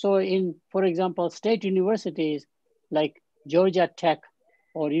 So in, for example, state universities like Georgia Tech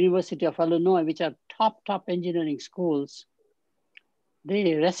or University of Illinois, which are top engineering schools,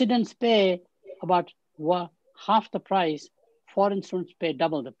 the residents pay about half the price, foreign students pay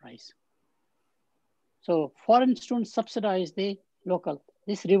double the price. So foreign students subsidize the local.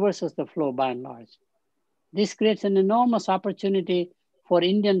 This reverses the flow by and large. This creates an enormous opportunity for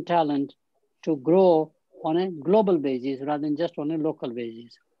Indian talent to grow on a global basis rather than just on a local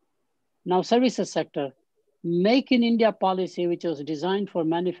basis. Now, services sector, Make in India policy, which was designed for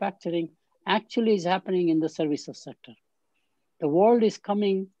manufacturing, actually is happening in the services sector. The world is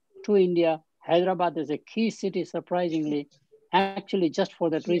coming to India. Hyderabad is a key city, surprisingly, actually just for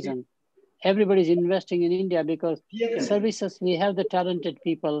that reason. Everybody's investing in India because services, we have the talented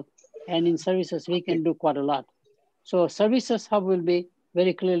people, and in services, we can do quite a lot. So services hub will be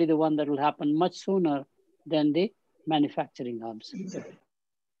very clearly the one that will happen much sooner than the manufacturing hubs.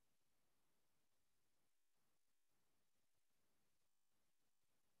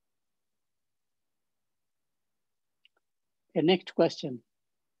 Okay, next question.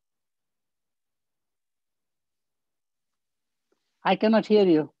 I cannot hear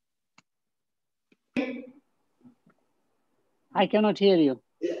you. I cannot hear you.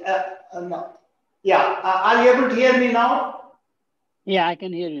 No. Yeah, are you able to hear me now? Yeah, I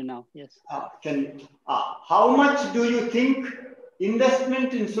can hear you now, yes. How much do you think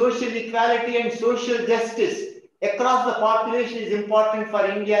investment in social equality and social justice across the population is important for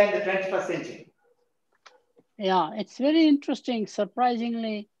India in the 21st century? Yeah, it's very interesting.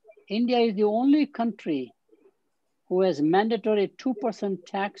 Surprisingly, India is the only country who has mandatory 2%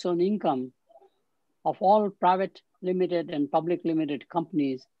 tax on income of all private limited and public limited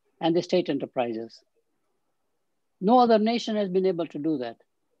companies and the state enterprises. No other nation has been able to do that.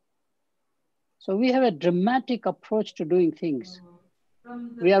 So we have a dramatic approach to doing things.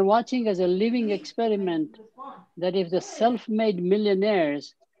 We are watching as a living experiment that if the self-made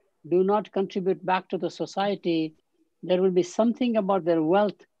millionaires do not contribute back to the society, there will be something about their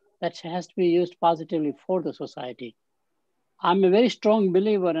wealth that has to be used positively for the society. I'm a very strong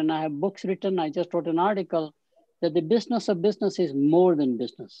believer, and I have books written. I just wrote an article that the business of business is more than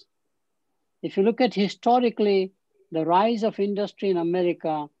business. If you look at historically, the rise of industry in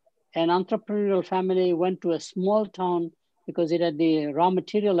America, an entrepreneurial family went to a small town because it had the raw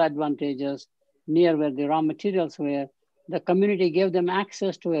material advantages near where the raw materials were. The community gave them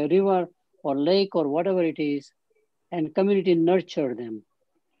access to a river or lake or whatever it is, and community nurtured them.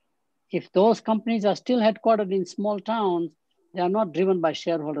 If those companies are still headquartered in small towns, they are not driven by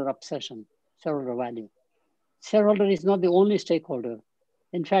shareholder obsession, shareholder value. Shareholder is not the only stakeholder.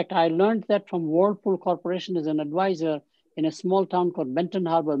 In fact, I learned that from Whirlpool Corporation as an advisor in a small town called Benton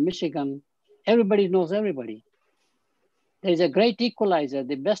Harbor, Michigan. Everybody knows everybody. There is a great equalizer.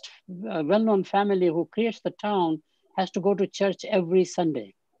 The best well-known family who creates the town has to go to church every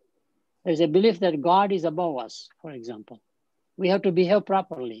Sunday. There's a belief that God is above us, for example. We have to behave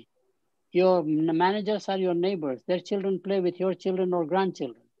properly. Your managers are your neighbors. Their children play with your children or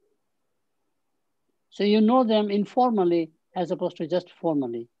grandchildren. So you know them informally as opposed to just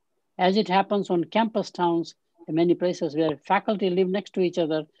formally. As it happens on campus towns, in many places where faculty live next to each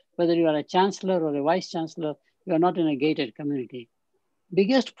other, whether you are a chancellor or a vice chancellor, you are not in a gated community.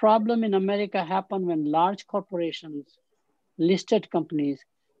 Biggest problem in America happened when large corporations, listed companies,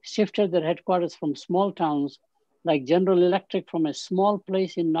 shifted their headquarters from small towns, like General Electric from a small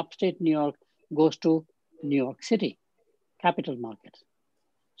place in upstate New York goes to New York City, capital market.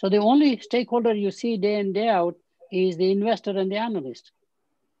 So the only stakeholder you see day in, day out is the investor and the analyst.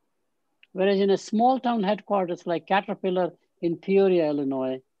 Whereas in a small town headquarters like Caterpillar in Peoria,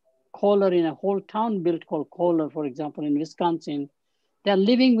 Illinois, Kohler, in a whole town built called Kohler, for example, in Wisconsin. They're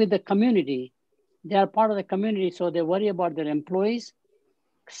living with the community. They are part of the community, so they worry about their employees,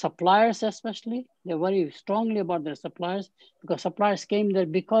 suppliers especially. They worry strongly about their suppliers because suppliers came there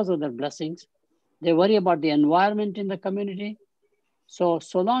because of their blessings. They worry about the environment in the community. So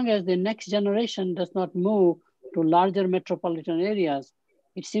long as the next generation does not move to larger metropolitan areas,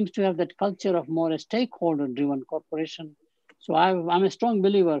 it seems to have that culture of more a stakeholder-driven corporation. So I'm a strong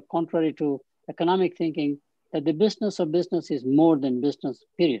believer, contrary to economic thinking, that the business of business is more than business,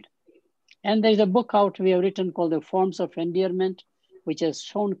 period. And there's a book out we have written called The Forms of Endearment, which has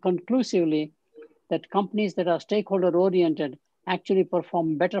shown conclusively that companies that are stakeholder-oriented actually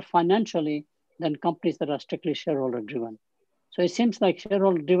perform better financially than companies that are strictly shareholder-driven. So it seems like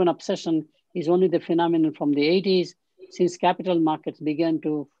shareholder-driven obsession is only the phenomenon from the 80s, since capital markets began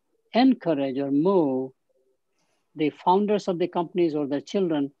to encourage or move the founders of the companies or their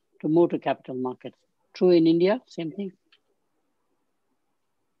children to move to capital markets. True in India, same thing.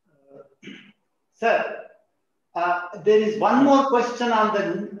 Sir, there is one more question on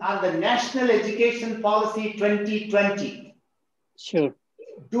the National Education Policy 2020. Sure.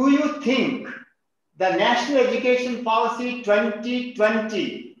 Do you think the National Education Policy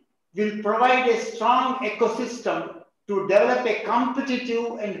 2020 will provide a strong ecosystem to develop a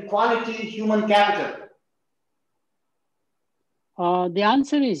competitive and quality human capital? The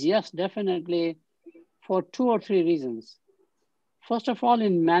answer is yes, definitely, for 2 or 3 reasons. First of all,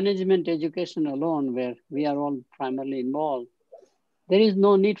 in management education alone, where we are all primarily involved, there is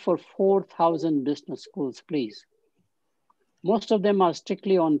no need for 4,000 business schools, please. Most of them are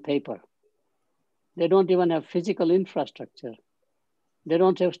strictly on paper. They don't even have physical infrastructure. They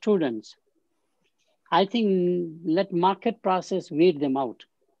don't have students. I think let market process weed them out.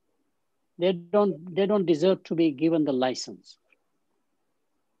 They don't deserve to be given the license.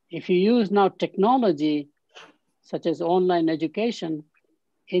 If you use now technology, such as online education,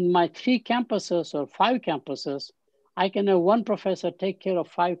 in my 3 campuses or 5 campuses, I can have 1 professor take care of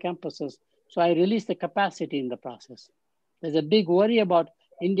 5 campuses. So I release the capacity in the process. There's a big worry about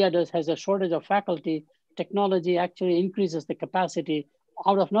India has a shortage of faculty. Technology actually increases the capacity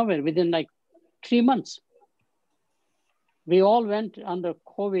out of nowhere within like 3 months. We all went under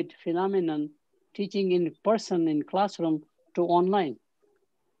COVID phenomenon, teaching in person in classroom to online.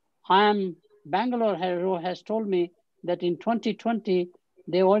 Bangalore has told me that in 2020,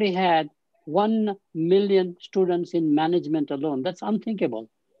 they already had 1 million students in management alone. That's unthinkable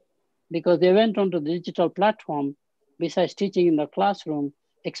because they went onto the digital platform, besides teaching in the classroom,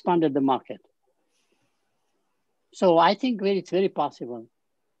 expanded the market. So I think it's very possible.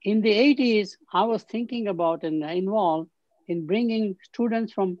 In the 80s, I was thinking about and involved in bringing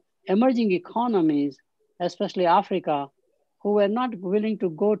students from emerging economies, especially Africa, who were not willing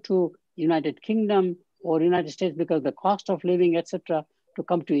to go to United Kingdom or United States because of the cost of living, etc., to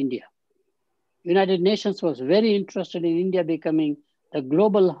come to India. United Nations was very interested in India becoming the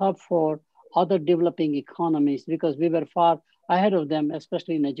global hub for other developing economies because we were far ahead of them,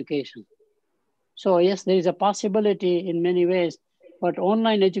 especially in education. So yes, there is a possibility in many ways, but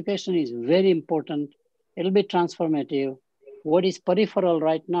online education is very important. It'll be transformative. What is peripheral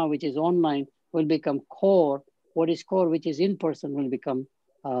right now, which is online, will become core. What is core, which is in person, will become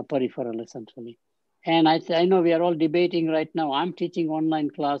peripheral essentially. And I know we are all debating right now. I'm teaching online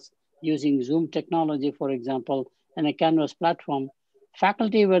class using Zoom technology, for example, and a Canvas platform.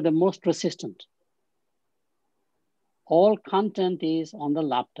 Faculty were the most resistant. All content is on the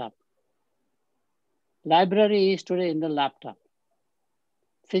laptop. Library is today in the laptop.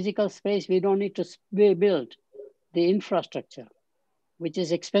 Physical space, we don't need to build the infrastructure, which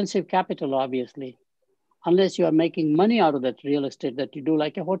is expensive capital, obviously, unless you are making money out of that real estate that you do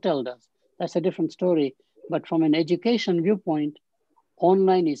like a hotel does. That's a different story. But from an education viewpoint,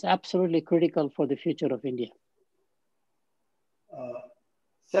 online is absolutely critical for the future of India.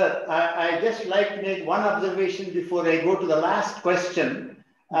 Sir, I just like to make one observation before I go to the last question.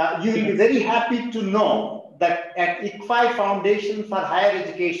 You will be very happy to know that at ICFI Foundation for Higher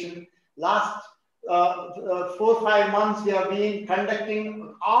Education, last 4 or 5 months, we have been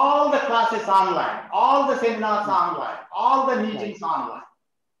conducting all the classes online, all the seminars online, all the meetings online.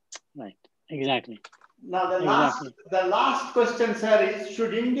 Right, exactly. Now, the last question, sir, is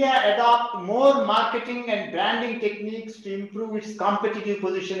should India adopt more marketing and branding techniques to improve its competitive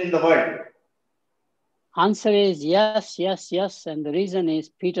position in the world? Answer is yes, yes, yes. And the reason is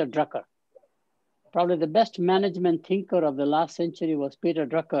Peter Drucker. Probably the best management thinker of the last century was Peter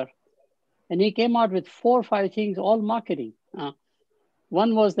Drucker. And he came out with 4 or 5 things, all marketing.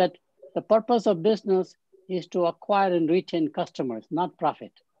 One was that the purpose of business is to acquire and retain customers, not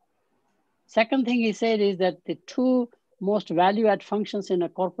profit. Second thing he said is that the two most value-add functions in a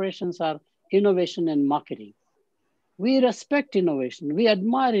corporations are innovation and marketing. We respect innovation, we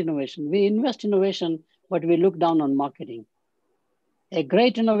admire innovation, we invest in innovation, but we look down on marketing. A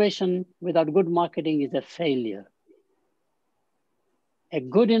great innovation without good marketing is a failure. A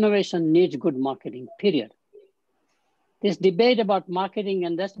good innovation needs good marketing, period. This debate about marketing,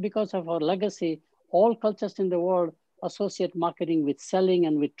 and that's because of our legacy, all cultures in the world associate marketing with selling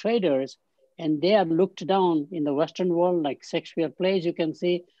and with traders, and they are looked down in the Western world, like Shakespeare plays, you can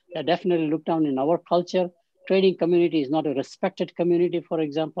see, they're definitely looked down in our culture. Trading community is not a respected community, for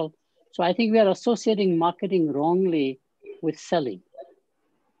example. So I think we are associating marketing wrongly with selling.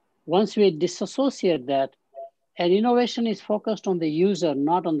 Once we disassociate that, and innovation is focused on the user,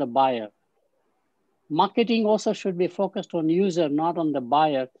 not on the buyer. Marketing also should be focused on user, not on the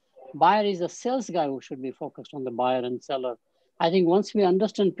buyer. Buyer is a sales guy who should be focused on the buyer and seller. I think once we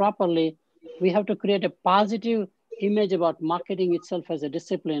understand properly, we have to create a positive image about marketing itself as a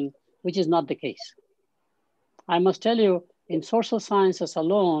discipline, which is not the case. I must tell you, in social sciences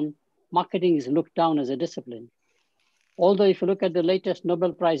alone, marketing is looked down as a discipline. Although if you look at the latest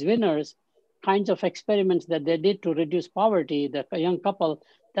Nobel Prize winners, kinds of experiments that they did to reduce poverty, the young couple,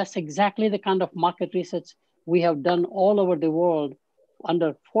 that's exactly the kind of market research we have done all over the world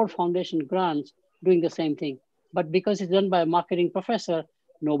under 4 foundation grants doing the same thing. But because it's done by a marketing professor,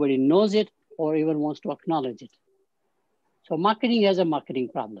 nobody knows it or even wants to acknowledge it. So marketing has a marketing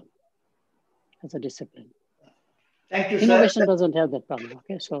problem as a discipline. Thank you, sir. Innovation doesn't have that problem,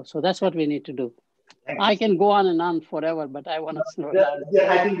 okay? So that's what we need to do. I can go on and on forever, but I want to slow down.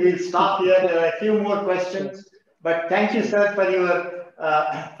 Yeah, I think we'll stop here. There are a few more questions, but thank you, sir,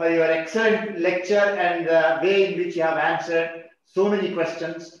 for your excellent lecture and the way in which you have answered so many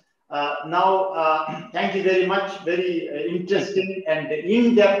questions. Thank you very much. Very interesting and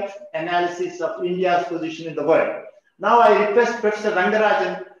in-depth analysis of India's position in the world. Now I request Professor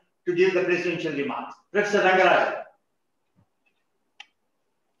Rangarajan to give the presidential remarks. Professor Rangarajan.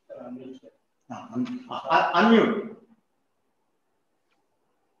 Unmute.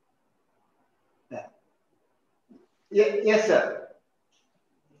 Yes, sir.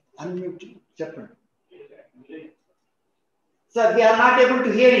 Unmute. Sir, we are not able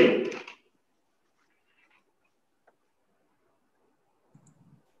to hear you.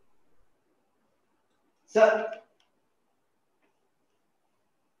 Sir.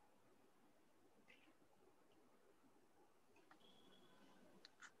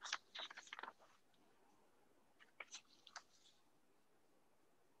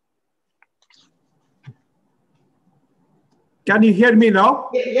 Can you hear me now?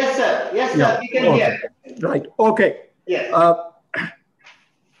 Yes, sir. Yes, sir. Yeah. We can hear. Right. Okay. Yes.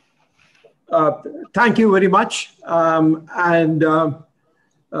 Thank you very much.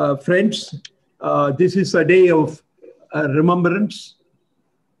 Friends, this is a day of remembrance.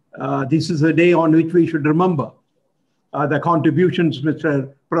 This is a day on which we should remember the contributions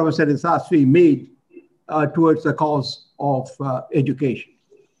Mr. Professor Yasaswy made towards the cause of education.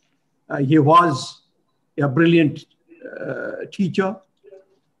 He was a brilliant teacher.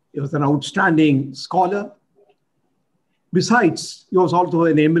 He was an outstanding scholar. Besides, he was also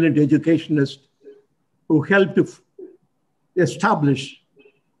an eminent educationist who helped to establish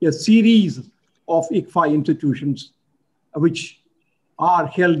a series of ICFA institutions which are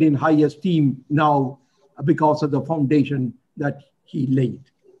held in high esteem now because of the foundation that he laid.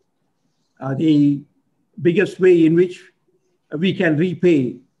 The biggest way in which we can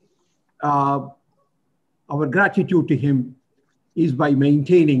repay our gratitude to him is by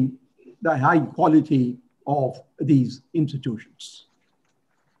maintaining the high quality of these institutions.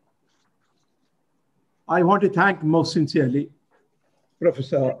 I want to thank most sincerely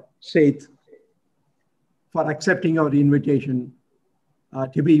Professor Seth for accepting our invitation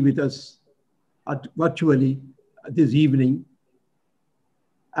to be with us virtually this evening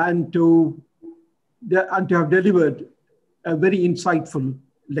and to have delivered a very insightful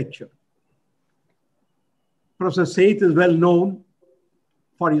lecture. Professor Seth is well known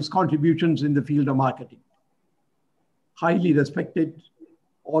for his contributions in the field of marketing, highly respected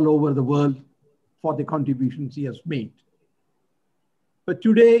all over the world for the contributions he has made. But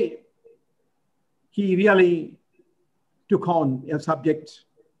today, he really took on a subject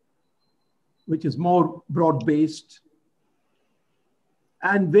which is more broad-based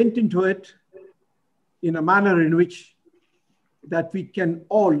and went into it in a manner in which that we can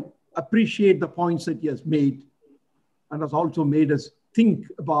all appreciate the points that he has made and has also made us think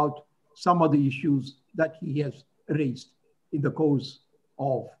about some of the issues that he has raised in the course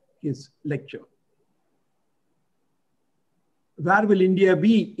of his lecture. Where will India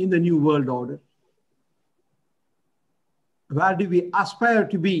be in the new world order? Where do we aspire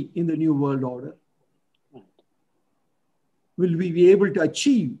to be in the new world order? Will we be able to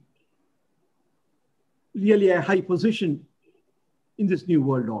achieve really a high position in this new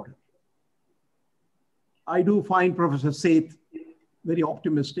world order? I do find Professor Seth very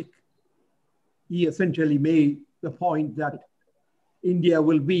optimistic. He essentially made the point that India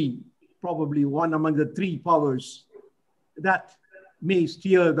will be probably one among the three powers that may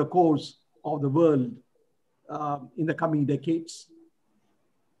steer the course of the world in the coming decades.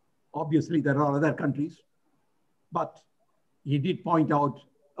 Obviously, there are other countries, but he did point out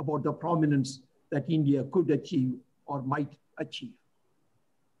about the prominence that India could achieve or might achieve.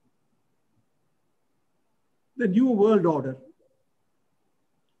 The new world order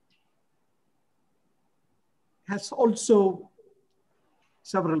has also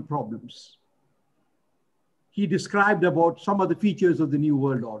several problems. He described about some of the features of the new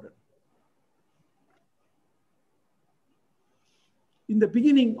world order. In the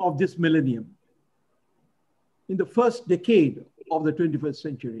beginning of this millennium, in the first decade of the 21st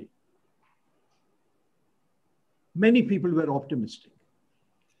century, many people were optimistic.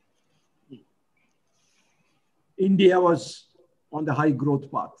 India was on the high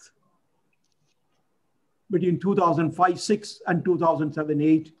growth path. Between 2005-06 and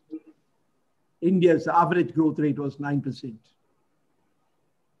 2007-08, India's average growth rate was 9%.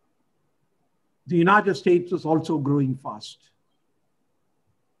 The United States was also growing fast.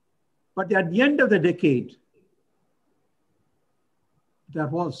 But at the end of the decade, there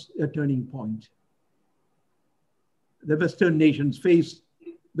was a turning point. The Western nations faced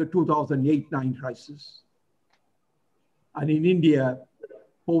the 2008-09 crisis. And in India,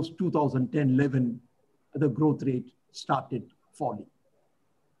 post 2010-11, the growth rate started falling.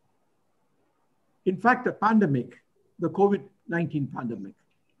 In fact, the pandemic, the COVID-19 pandemic,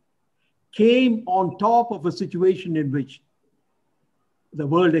 came on top of a situation in which the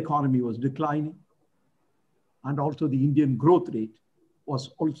world economy was declining, and also the Indian growth rate was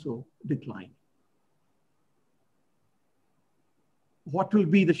also declining. What will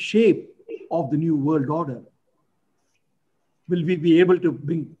be the shape of the new world order? Will we be able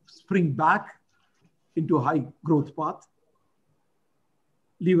to spring back into a high growth path?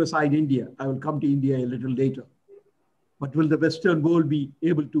 Leave aside India. I will come to India a little later. But will the Western world be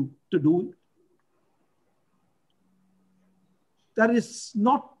able to do it? There is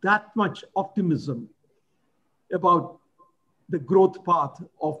not that much optimism about the growth path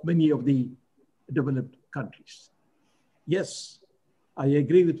of many of the developed countries. Yes, I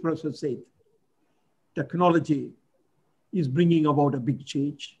agree with Professor Seth. Technology is bringing about a big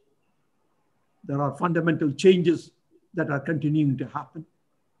change. There are fundamental changes that are continuing to happen.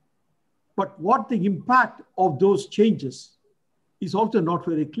 But what the impact of those changes is also not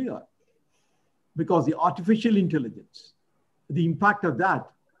very clear, because the artificial intelligence, the impact of that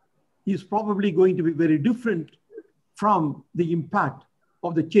is probably going to be very different from the impact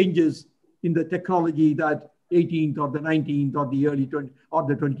of the changes in the technology that 18th or the 19th or the early 20th or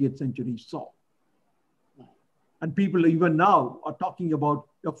the 20th century saw. And people even now are talking about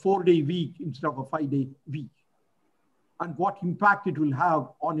a 4-day week instead of a 5-day week. And what impact it will have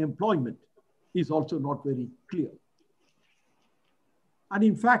on employment is also not very clear. And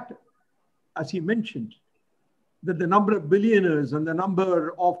in fact, as he mentioned, that the number of billionaires and the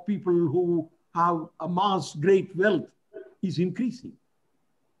number of people who have amassed great wealth is increasing.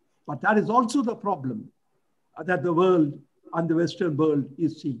 But that is also the problem that the world and the Western world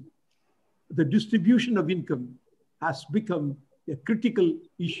is seeing. The distribution of income has become a critical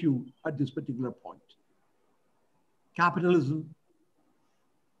issue at this particular point. Capitalism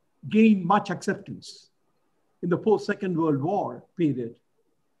gained much acceptance in the post-Second World War period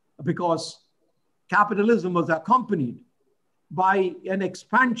because capitalism was accompanied by an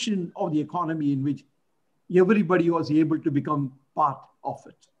expansion of the economy in which everybody was able to become part of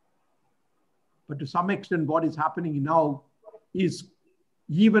it. But to some extent, what is happening now is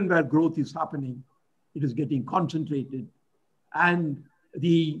even where growth is happening, it is getting concentrated, and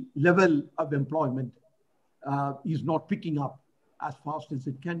the level of employment is not picking up as fast as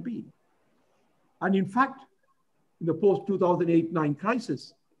it can be. And in fact, in the post-2008-09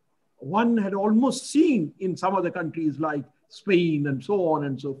 crisis, one had almost seen in some of the countries like Spain and so on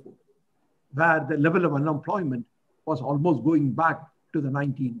and so forth, where the level of unemployment was almost going back to the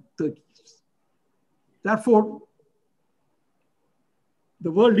 1930s. Therefore,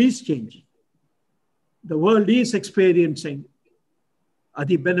 the world is changing. The world is experiencing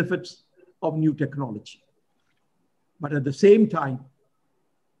the benefits of new technology. But at the same time,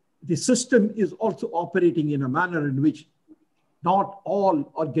 the system is also operating in a manner in which not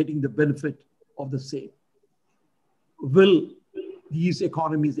all are getting the benefit of the same. Will these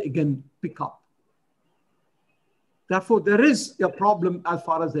economies again pick up? Therefore, there is a problem as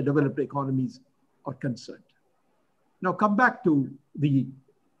far as the developed economies are concerned. Now come back to the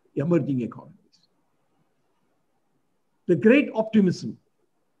emerging economies. The great optimism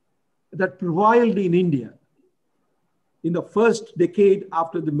that prevailed in India in the first decade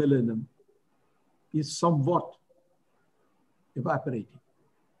after the millennium is somewhat evaporating.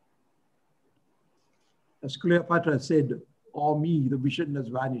 As Cleopatra said, "Oh me, the vision has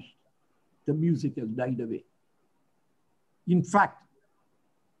vanished, the music has died away." In fact,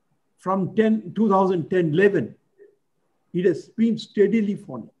 from 2010-11, it has been steadily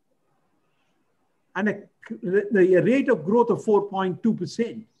falling. And the rate of growth of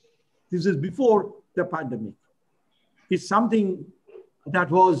 4.2%, this is before the pandemic, is something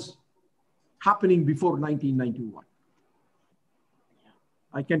that was happening before 1991.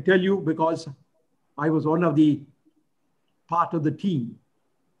 I can tell you because I was one of the part of the team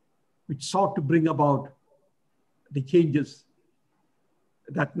which sought to bring about the changes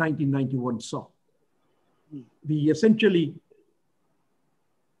that 1991 saw. We essentially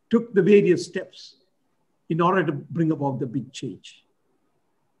took the various steps in order to bring about the big change.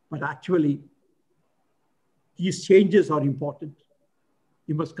 But actually, these changes are important.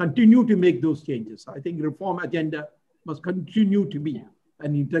 You must continue to make those changes. I think reform agenda must continue to be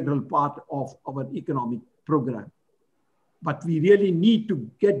an integral part of our economic program. But we really need to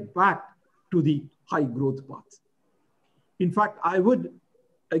get back to the high growth path. In fact, I would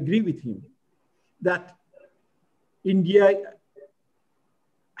agree with him that India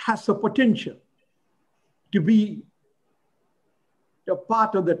has the potential to be a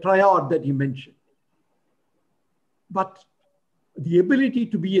part of the triad that he mentioned. But the ability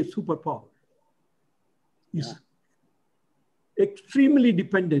to be a superpower is extremely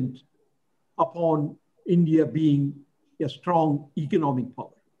dependent upon India being a strong economic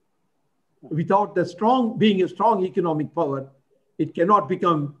power. Without being a strong economic power, it cannot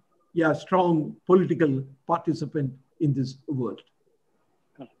become a strong political participant in this world.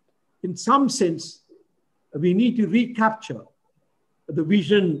 In some sense, we need to recapture the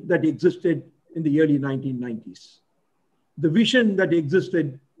vision that existed in the early 1990s, the vision that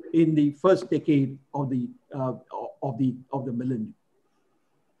existed in the first decade of the millennium.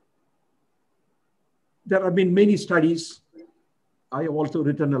 There have been many studies, I have also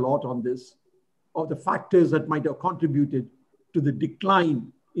written a lot on this, of the factors that might have contributed to the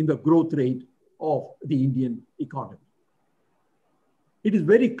decline in the growth rate of the Indian economy. It is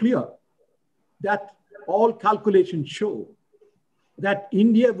very clear that all calculations show that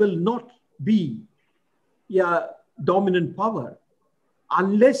India will not be a dominant power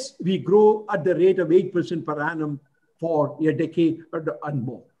unless we grow at the rate of 8% per annum for a decade and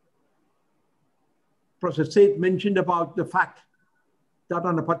more. Professor Seth mentioned about the fact that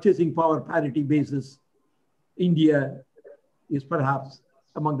on a purchasing power parity basis, India is perhaps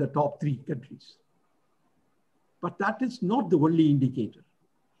among the top 3 countries. But that is not the only indicator.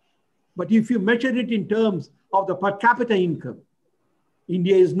 But if you measure it in terms of the per capita income,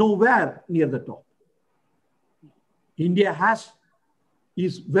 India is nowhere near the top. India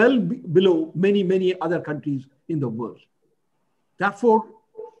is well below many other countries in the world. Therefore,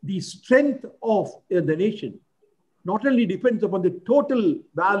 the strength of the nation not only depends upon the total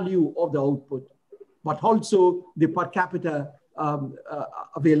value of the output, but also the per capita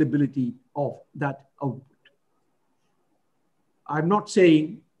availability of that output. I'm not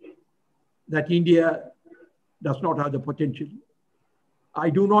saying that India does not have the potential. I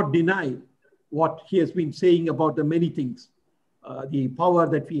do not deny what he has been saying about the many things, the power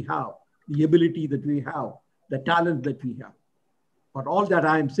that we have, the ability that we have, the talent that we have. But all that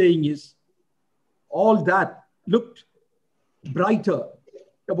I am saying is, all that looked brighter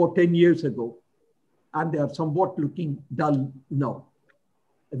about 10 years ago, and they are somewhat looking dull now.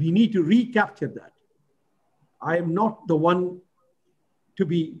 We need to recapture that. I am not the one to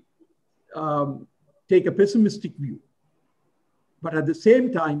take a pessimistic view. But at the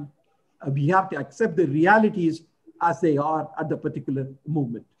same time, we have to accept the realities as they are at the particular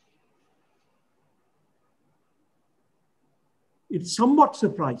moment. It's somewhat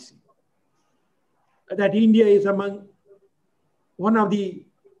surprising that India is among one of the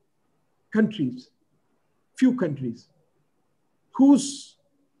countries, few countries, whose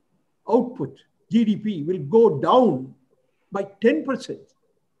output, GDP, will go down by 10%.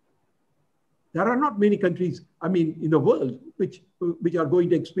 There are not many countries, in the world, which are going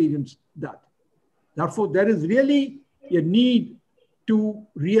to experience that. Therefore, there is really a need to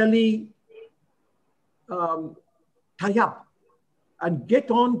really tie up and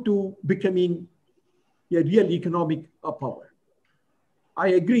get on to becoming a real economic power. I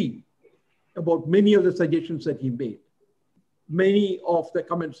agree about many of the suggestions that he made, many of the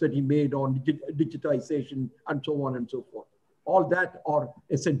comments that he made on digitization and so on and so forth. All that are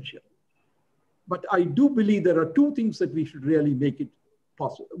essential. But I do believe there are two things that we should really make it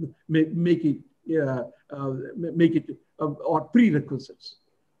possible, make it or prerequisites.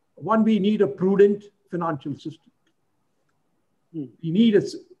 One, we need a prudent financial system. We need a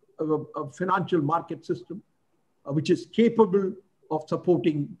financial market system which is capable of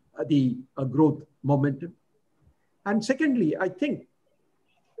supporting the growth momentum. And secondly, I think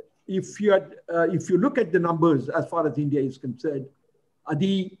if you look at the numbers as far as India is concerned,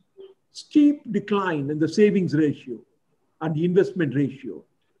 the steep decline in the savings ratio and the investment ratio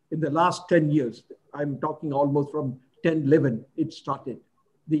in the last 10 years, I'm talking almost from 10, 11, it started,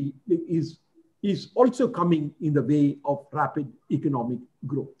 is also coming in the way of rapid economic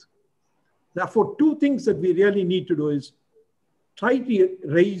growth. Therefore, two things that we really need to do is try to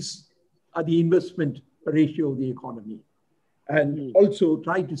raise the investment ratio of the economy and also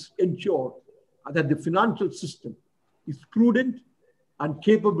try to ensure that the financial system is prudent and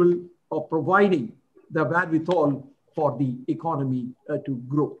capable of providing the wherewithal for the economy to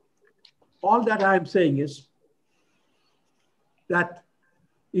grow. All that I'm saying is that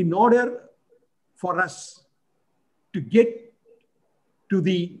in order for us to get to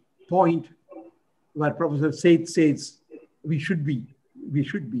the point where Professor Seth says we should be,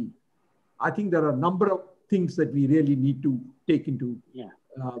 I think there are a number of things that we really need to take into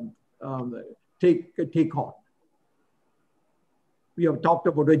take on. We have talked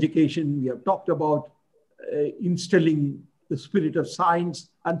about education, we have talked about instilling the spirit of science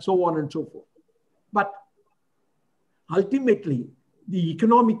and so on and so forth. But ultimately, the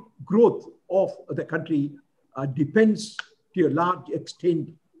economic growth of the country depends to a large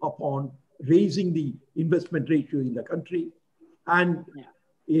extent upon raising the investment ratio in the country and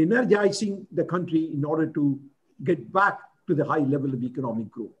energizing the country in order to get back to the high level of economic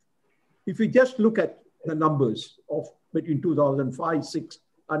growth. If we just look at the numbers of between 2005, 6,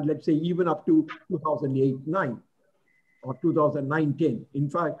 and let's say even up to 2008, 9, or 2009, 10. In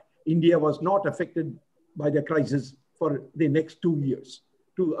fact, India was not affected by the crisis for the next 2 years,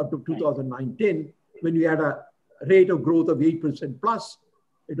 up to 2009, 10, when we had a rate of growth of 8% plus.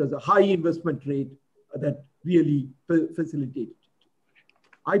 It was a high investment rate that really facilitated it.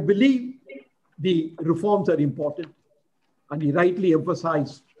 I believe the reforms are important, and he rightly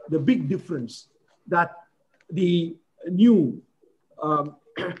emphasized the big difference that the new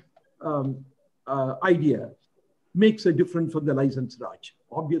idea makes a difference from the license Raj.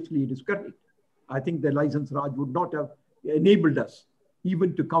 Obviously, it is correct. I think the license Raj would not have enabled us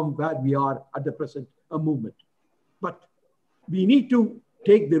even to come where we are at the present movement. But we need to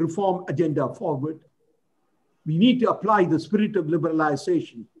take the reform agenda forward. We need to apply the spirit of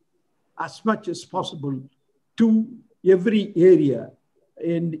liberalization as much as possible to every area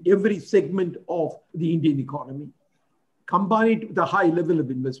and every segment of the Indian economy, combine it with a high level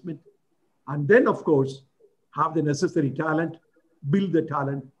of investment, and then, of course, have the necessary talent, build the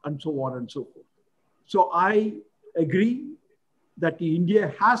talent, and so on and so forth. So I agree that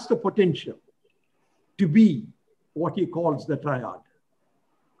India has the potential to be what he calls the triad.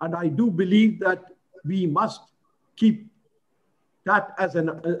 And I do believe that we must keep that as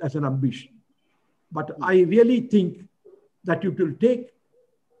an ambition. But I really think that it will take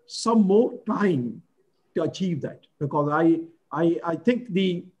some more time to achieve that, because I think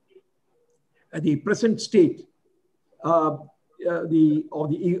the present state of the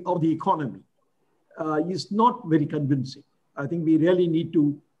economy is not very convincing. I think we really need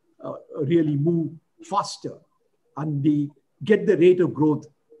to really move faster and get the rate of growth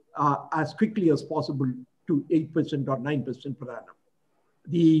as quickly as possible to 8% or 9% per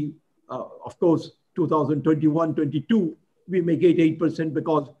annum. Of course, 2021, 22, we may get 8%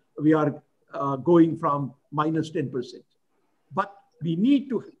 because we are going from minus 10%. But we need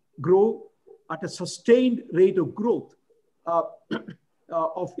to grow at a sustained rate of growth of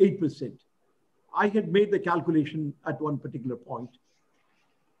 8%. I had made the calculation at one particular point.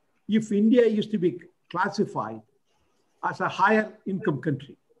 If India used to be classified as a higher income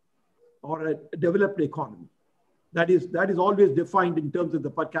country or a developed economy, that is always defined in terms of the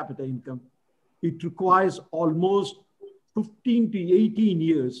per capita income, it requires almost 15 to 18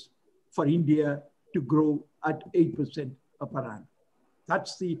 years for India to grow at 8% per annum.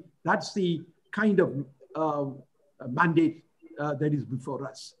 That's the kind of mandate that is before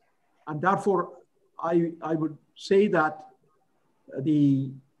us. And therefore, I would say that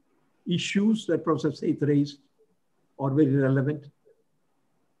the issues that Professor Seth raised are very relevant.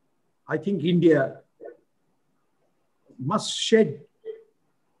 I think India must shed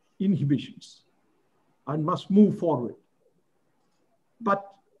inhibitions and must move forward. But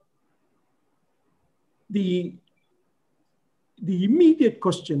the immediate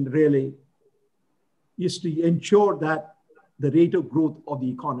question really is to ensure that the rate of growth of the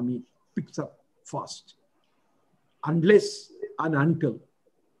economy picks up fast. Unless and until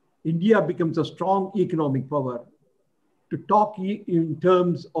India becomes a strong economic power, to talk in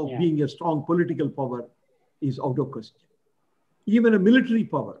terms of being a strong political power is out of question. Even a military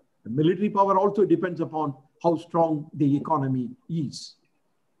power. The military power also depends upon how strong the economy is.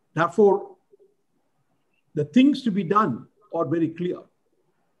 Therefore, the things to be done are very clear.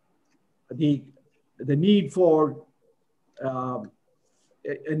 The need for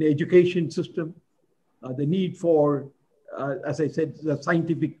an education system, the need for, as I said, the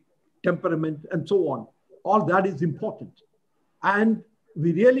scientific temperament and so on. All that is important. And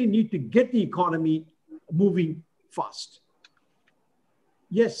we really need to get the economy moving fast.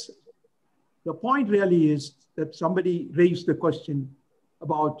 Yes, the point really is that somebody raised the question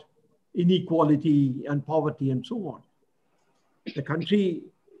about inequality and poverty and so on. The country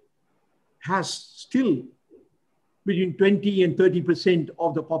has still between 20 and 30%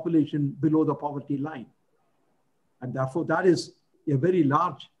 of the population below the poverty line. And therefore, that is a very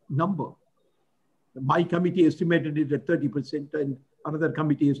large number. My committee estimated it at 30% and another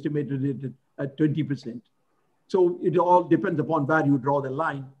committee estimated it at 20%. So it all depends upon where you draw the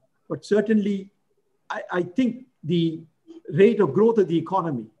line. But certainly, I think the rate of growth of the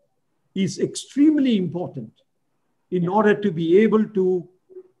economy is extremely important in order to be able to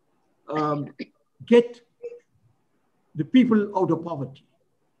get the people out of poverty.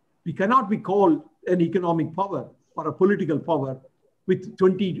 We cannot be called an economic power or a political power with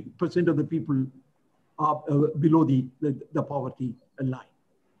 20% of the people below the poverty line.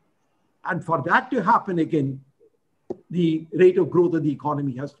 And for that to happen again, the rate of growth of the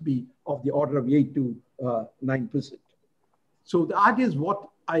economy has to be of the order of 8 to 9%. So that is what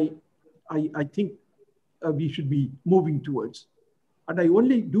I think we should be moving towards. And I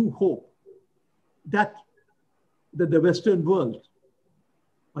only do hope that the Western world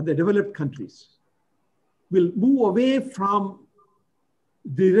and the developed countries will move away from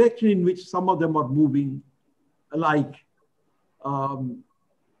the direction in which some of them are moving, like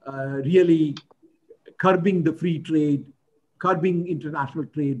really curbing the free trade, curbing international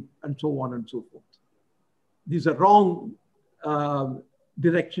trade, and so on and so forth. These are wrong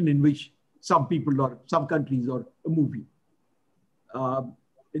direction in which some people or some countries are moving.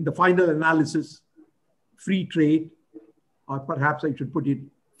 In the final analysis, free trade, or perhaps I should put it,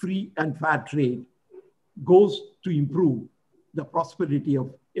 free and fair trade, goes to improve the prosperity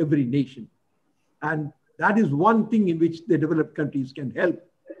of every nation. And that is one thing in which the developed countries can help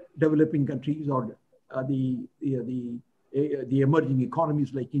developing countries or the emerging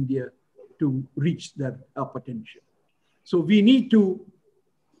economies like India to reach their potential. So we need to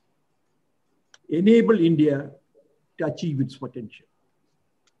enable India to achieve its potential.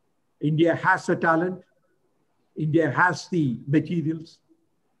 India has the talent. India has the materials.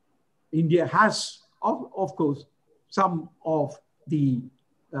 India has, of course, some of the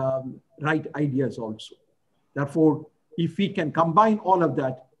right ideas also. Therefore, if we can combine all of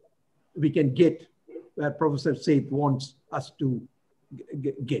that, we can get where Professor Seth wants us to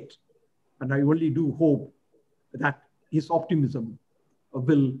get. And I only do hope that his optimism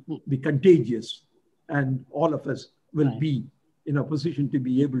will be contagious and all of us will be in a position to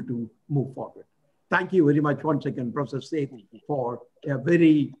be able to move forward. Thank you very much once again, Professor Seth, for a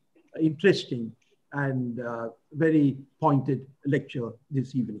very interesting and very pointed lecture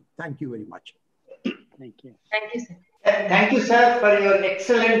this evening. Thank you very much. Thank you. Thank you, sir. Thank you, sir, for your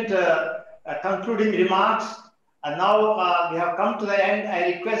excellent concluding remarks. And now we have come to the end.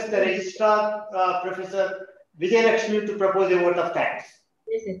 I request the Registrar, Professor Vijayalakshmi, to propose a vote of thanks.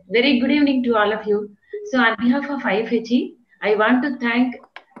 Yes, sir. Very good evening to all of you. So on behalf of IFHE, I want to thank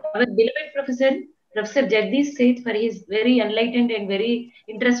our beloved Professor Jagdish Seth for his very enlightened and very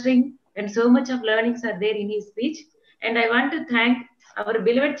interesting and so much of learnings are there in his speech. And I want to thank our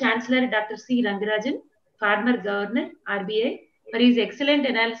beloved Chancellor, Dr. C. Rangarajan, former Governor, RBI, for his excellent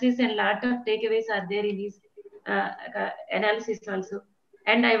analysis and lot of takeaways are there in his analysis also.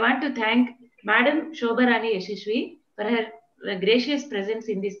 And I want to thank Madam Shobha Rani Yasaswy for her gracious presence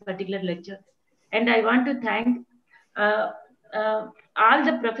in this particular lecture. And I want to thank all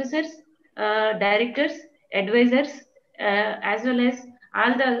the professors, directors, advisors, as well as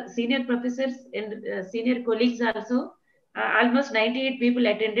all the senior professors and senior colleagues also. Almost 98 people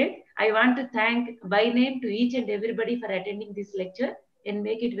attended. I want to thank by name to each and everybody for attending this lecture. and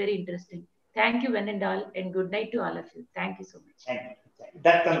make it very interesting. Thank you one and all, and good night to all of you. Thank you so much. Thank you.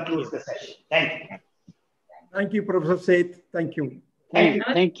 That concludes the session. Thank you. Thank you, Professor Seth. Thank you.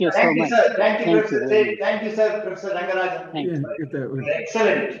 Thank you so much. Sir. Thank you, Thank Professor you. Seth. Thank you, sir, Professor Rangarajan. Thank you.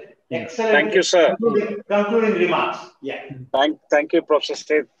 Excellent. Excellent. Thank you, sir. Concluding remarks. Yeah. Thank you, Professor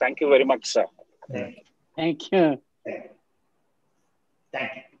Seth. Thank you very much, sir. Thank you. Thank you.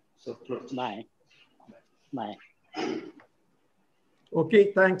 Thank you. So close. Bye. Bye.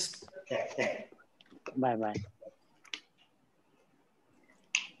 Okay, thanks. Thank you. Bye bye.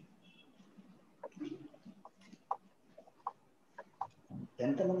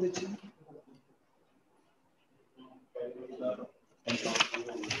 ఎంతమంది వచ్చింది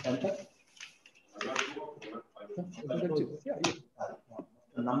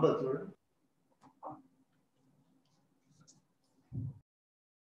number చూడండి.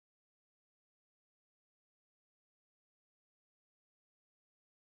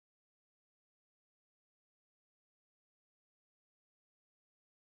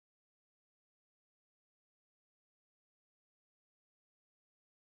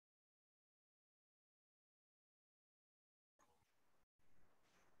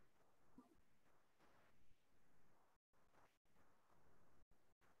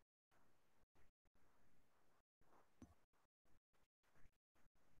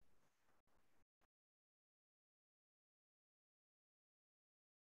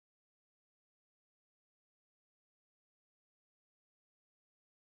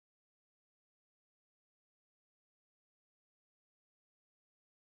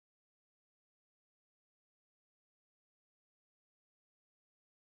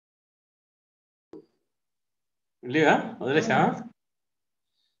 లేవా వదిలేసా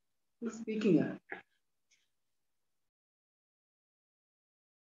speaking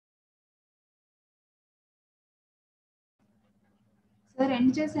sir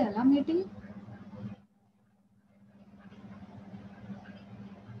end చేసేయాలా meeting?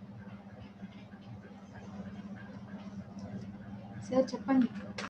 Sir చెప్పండి.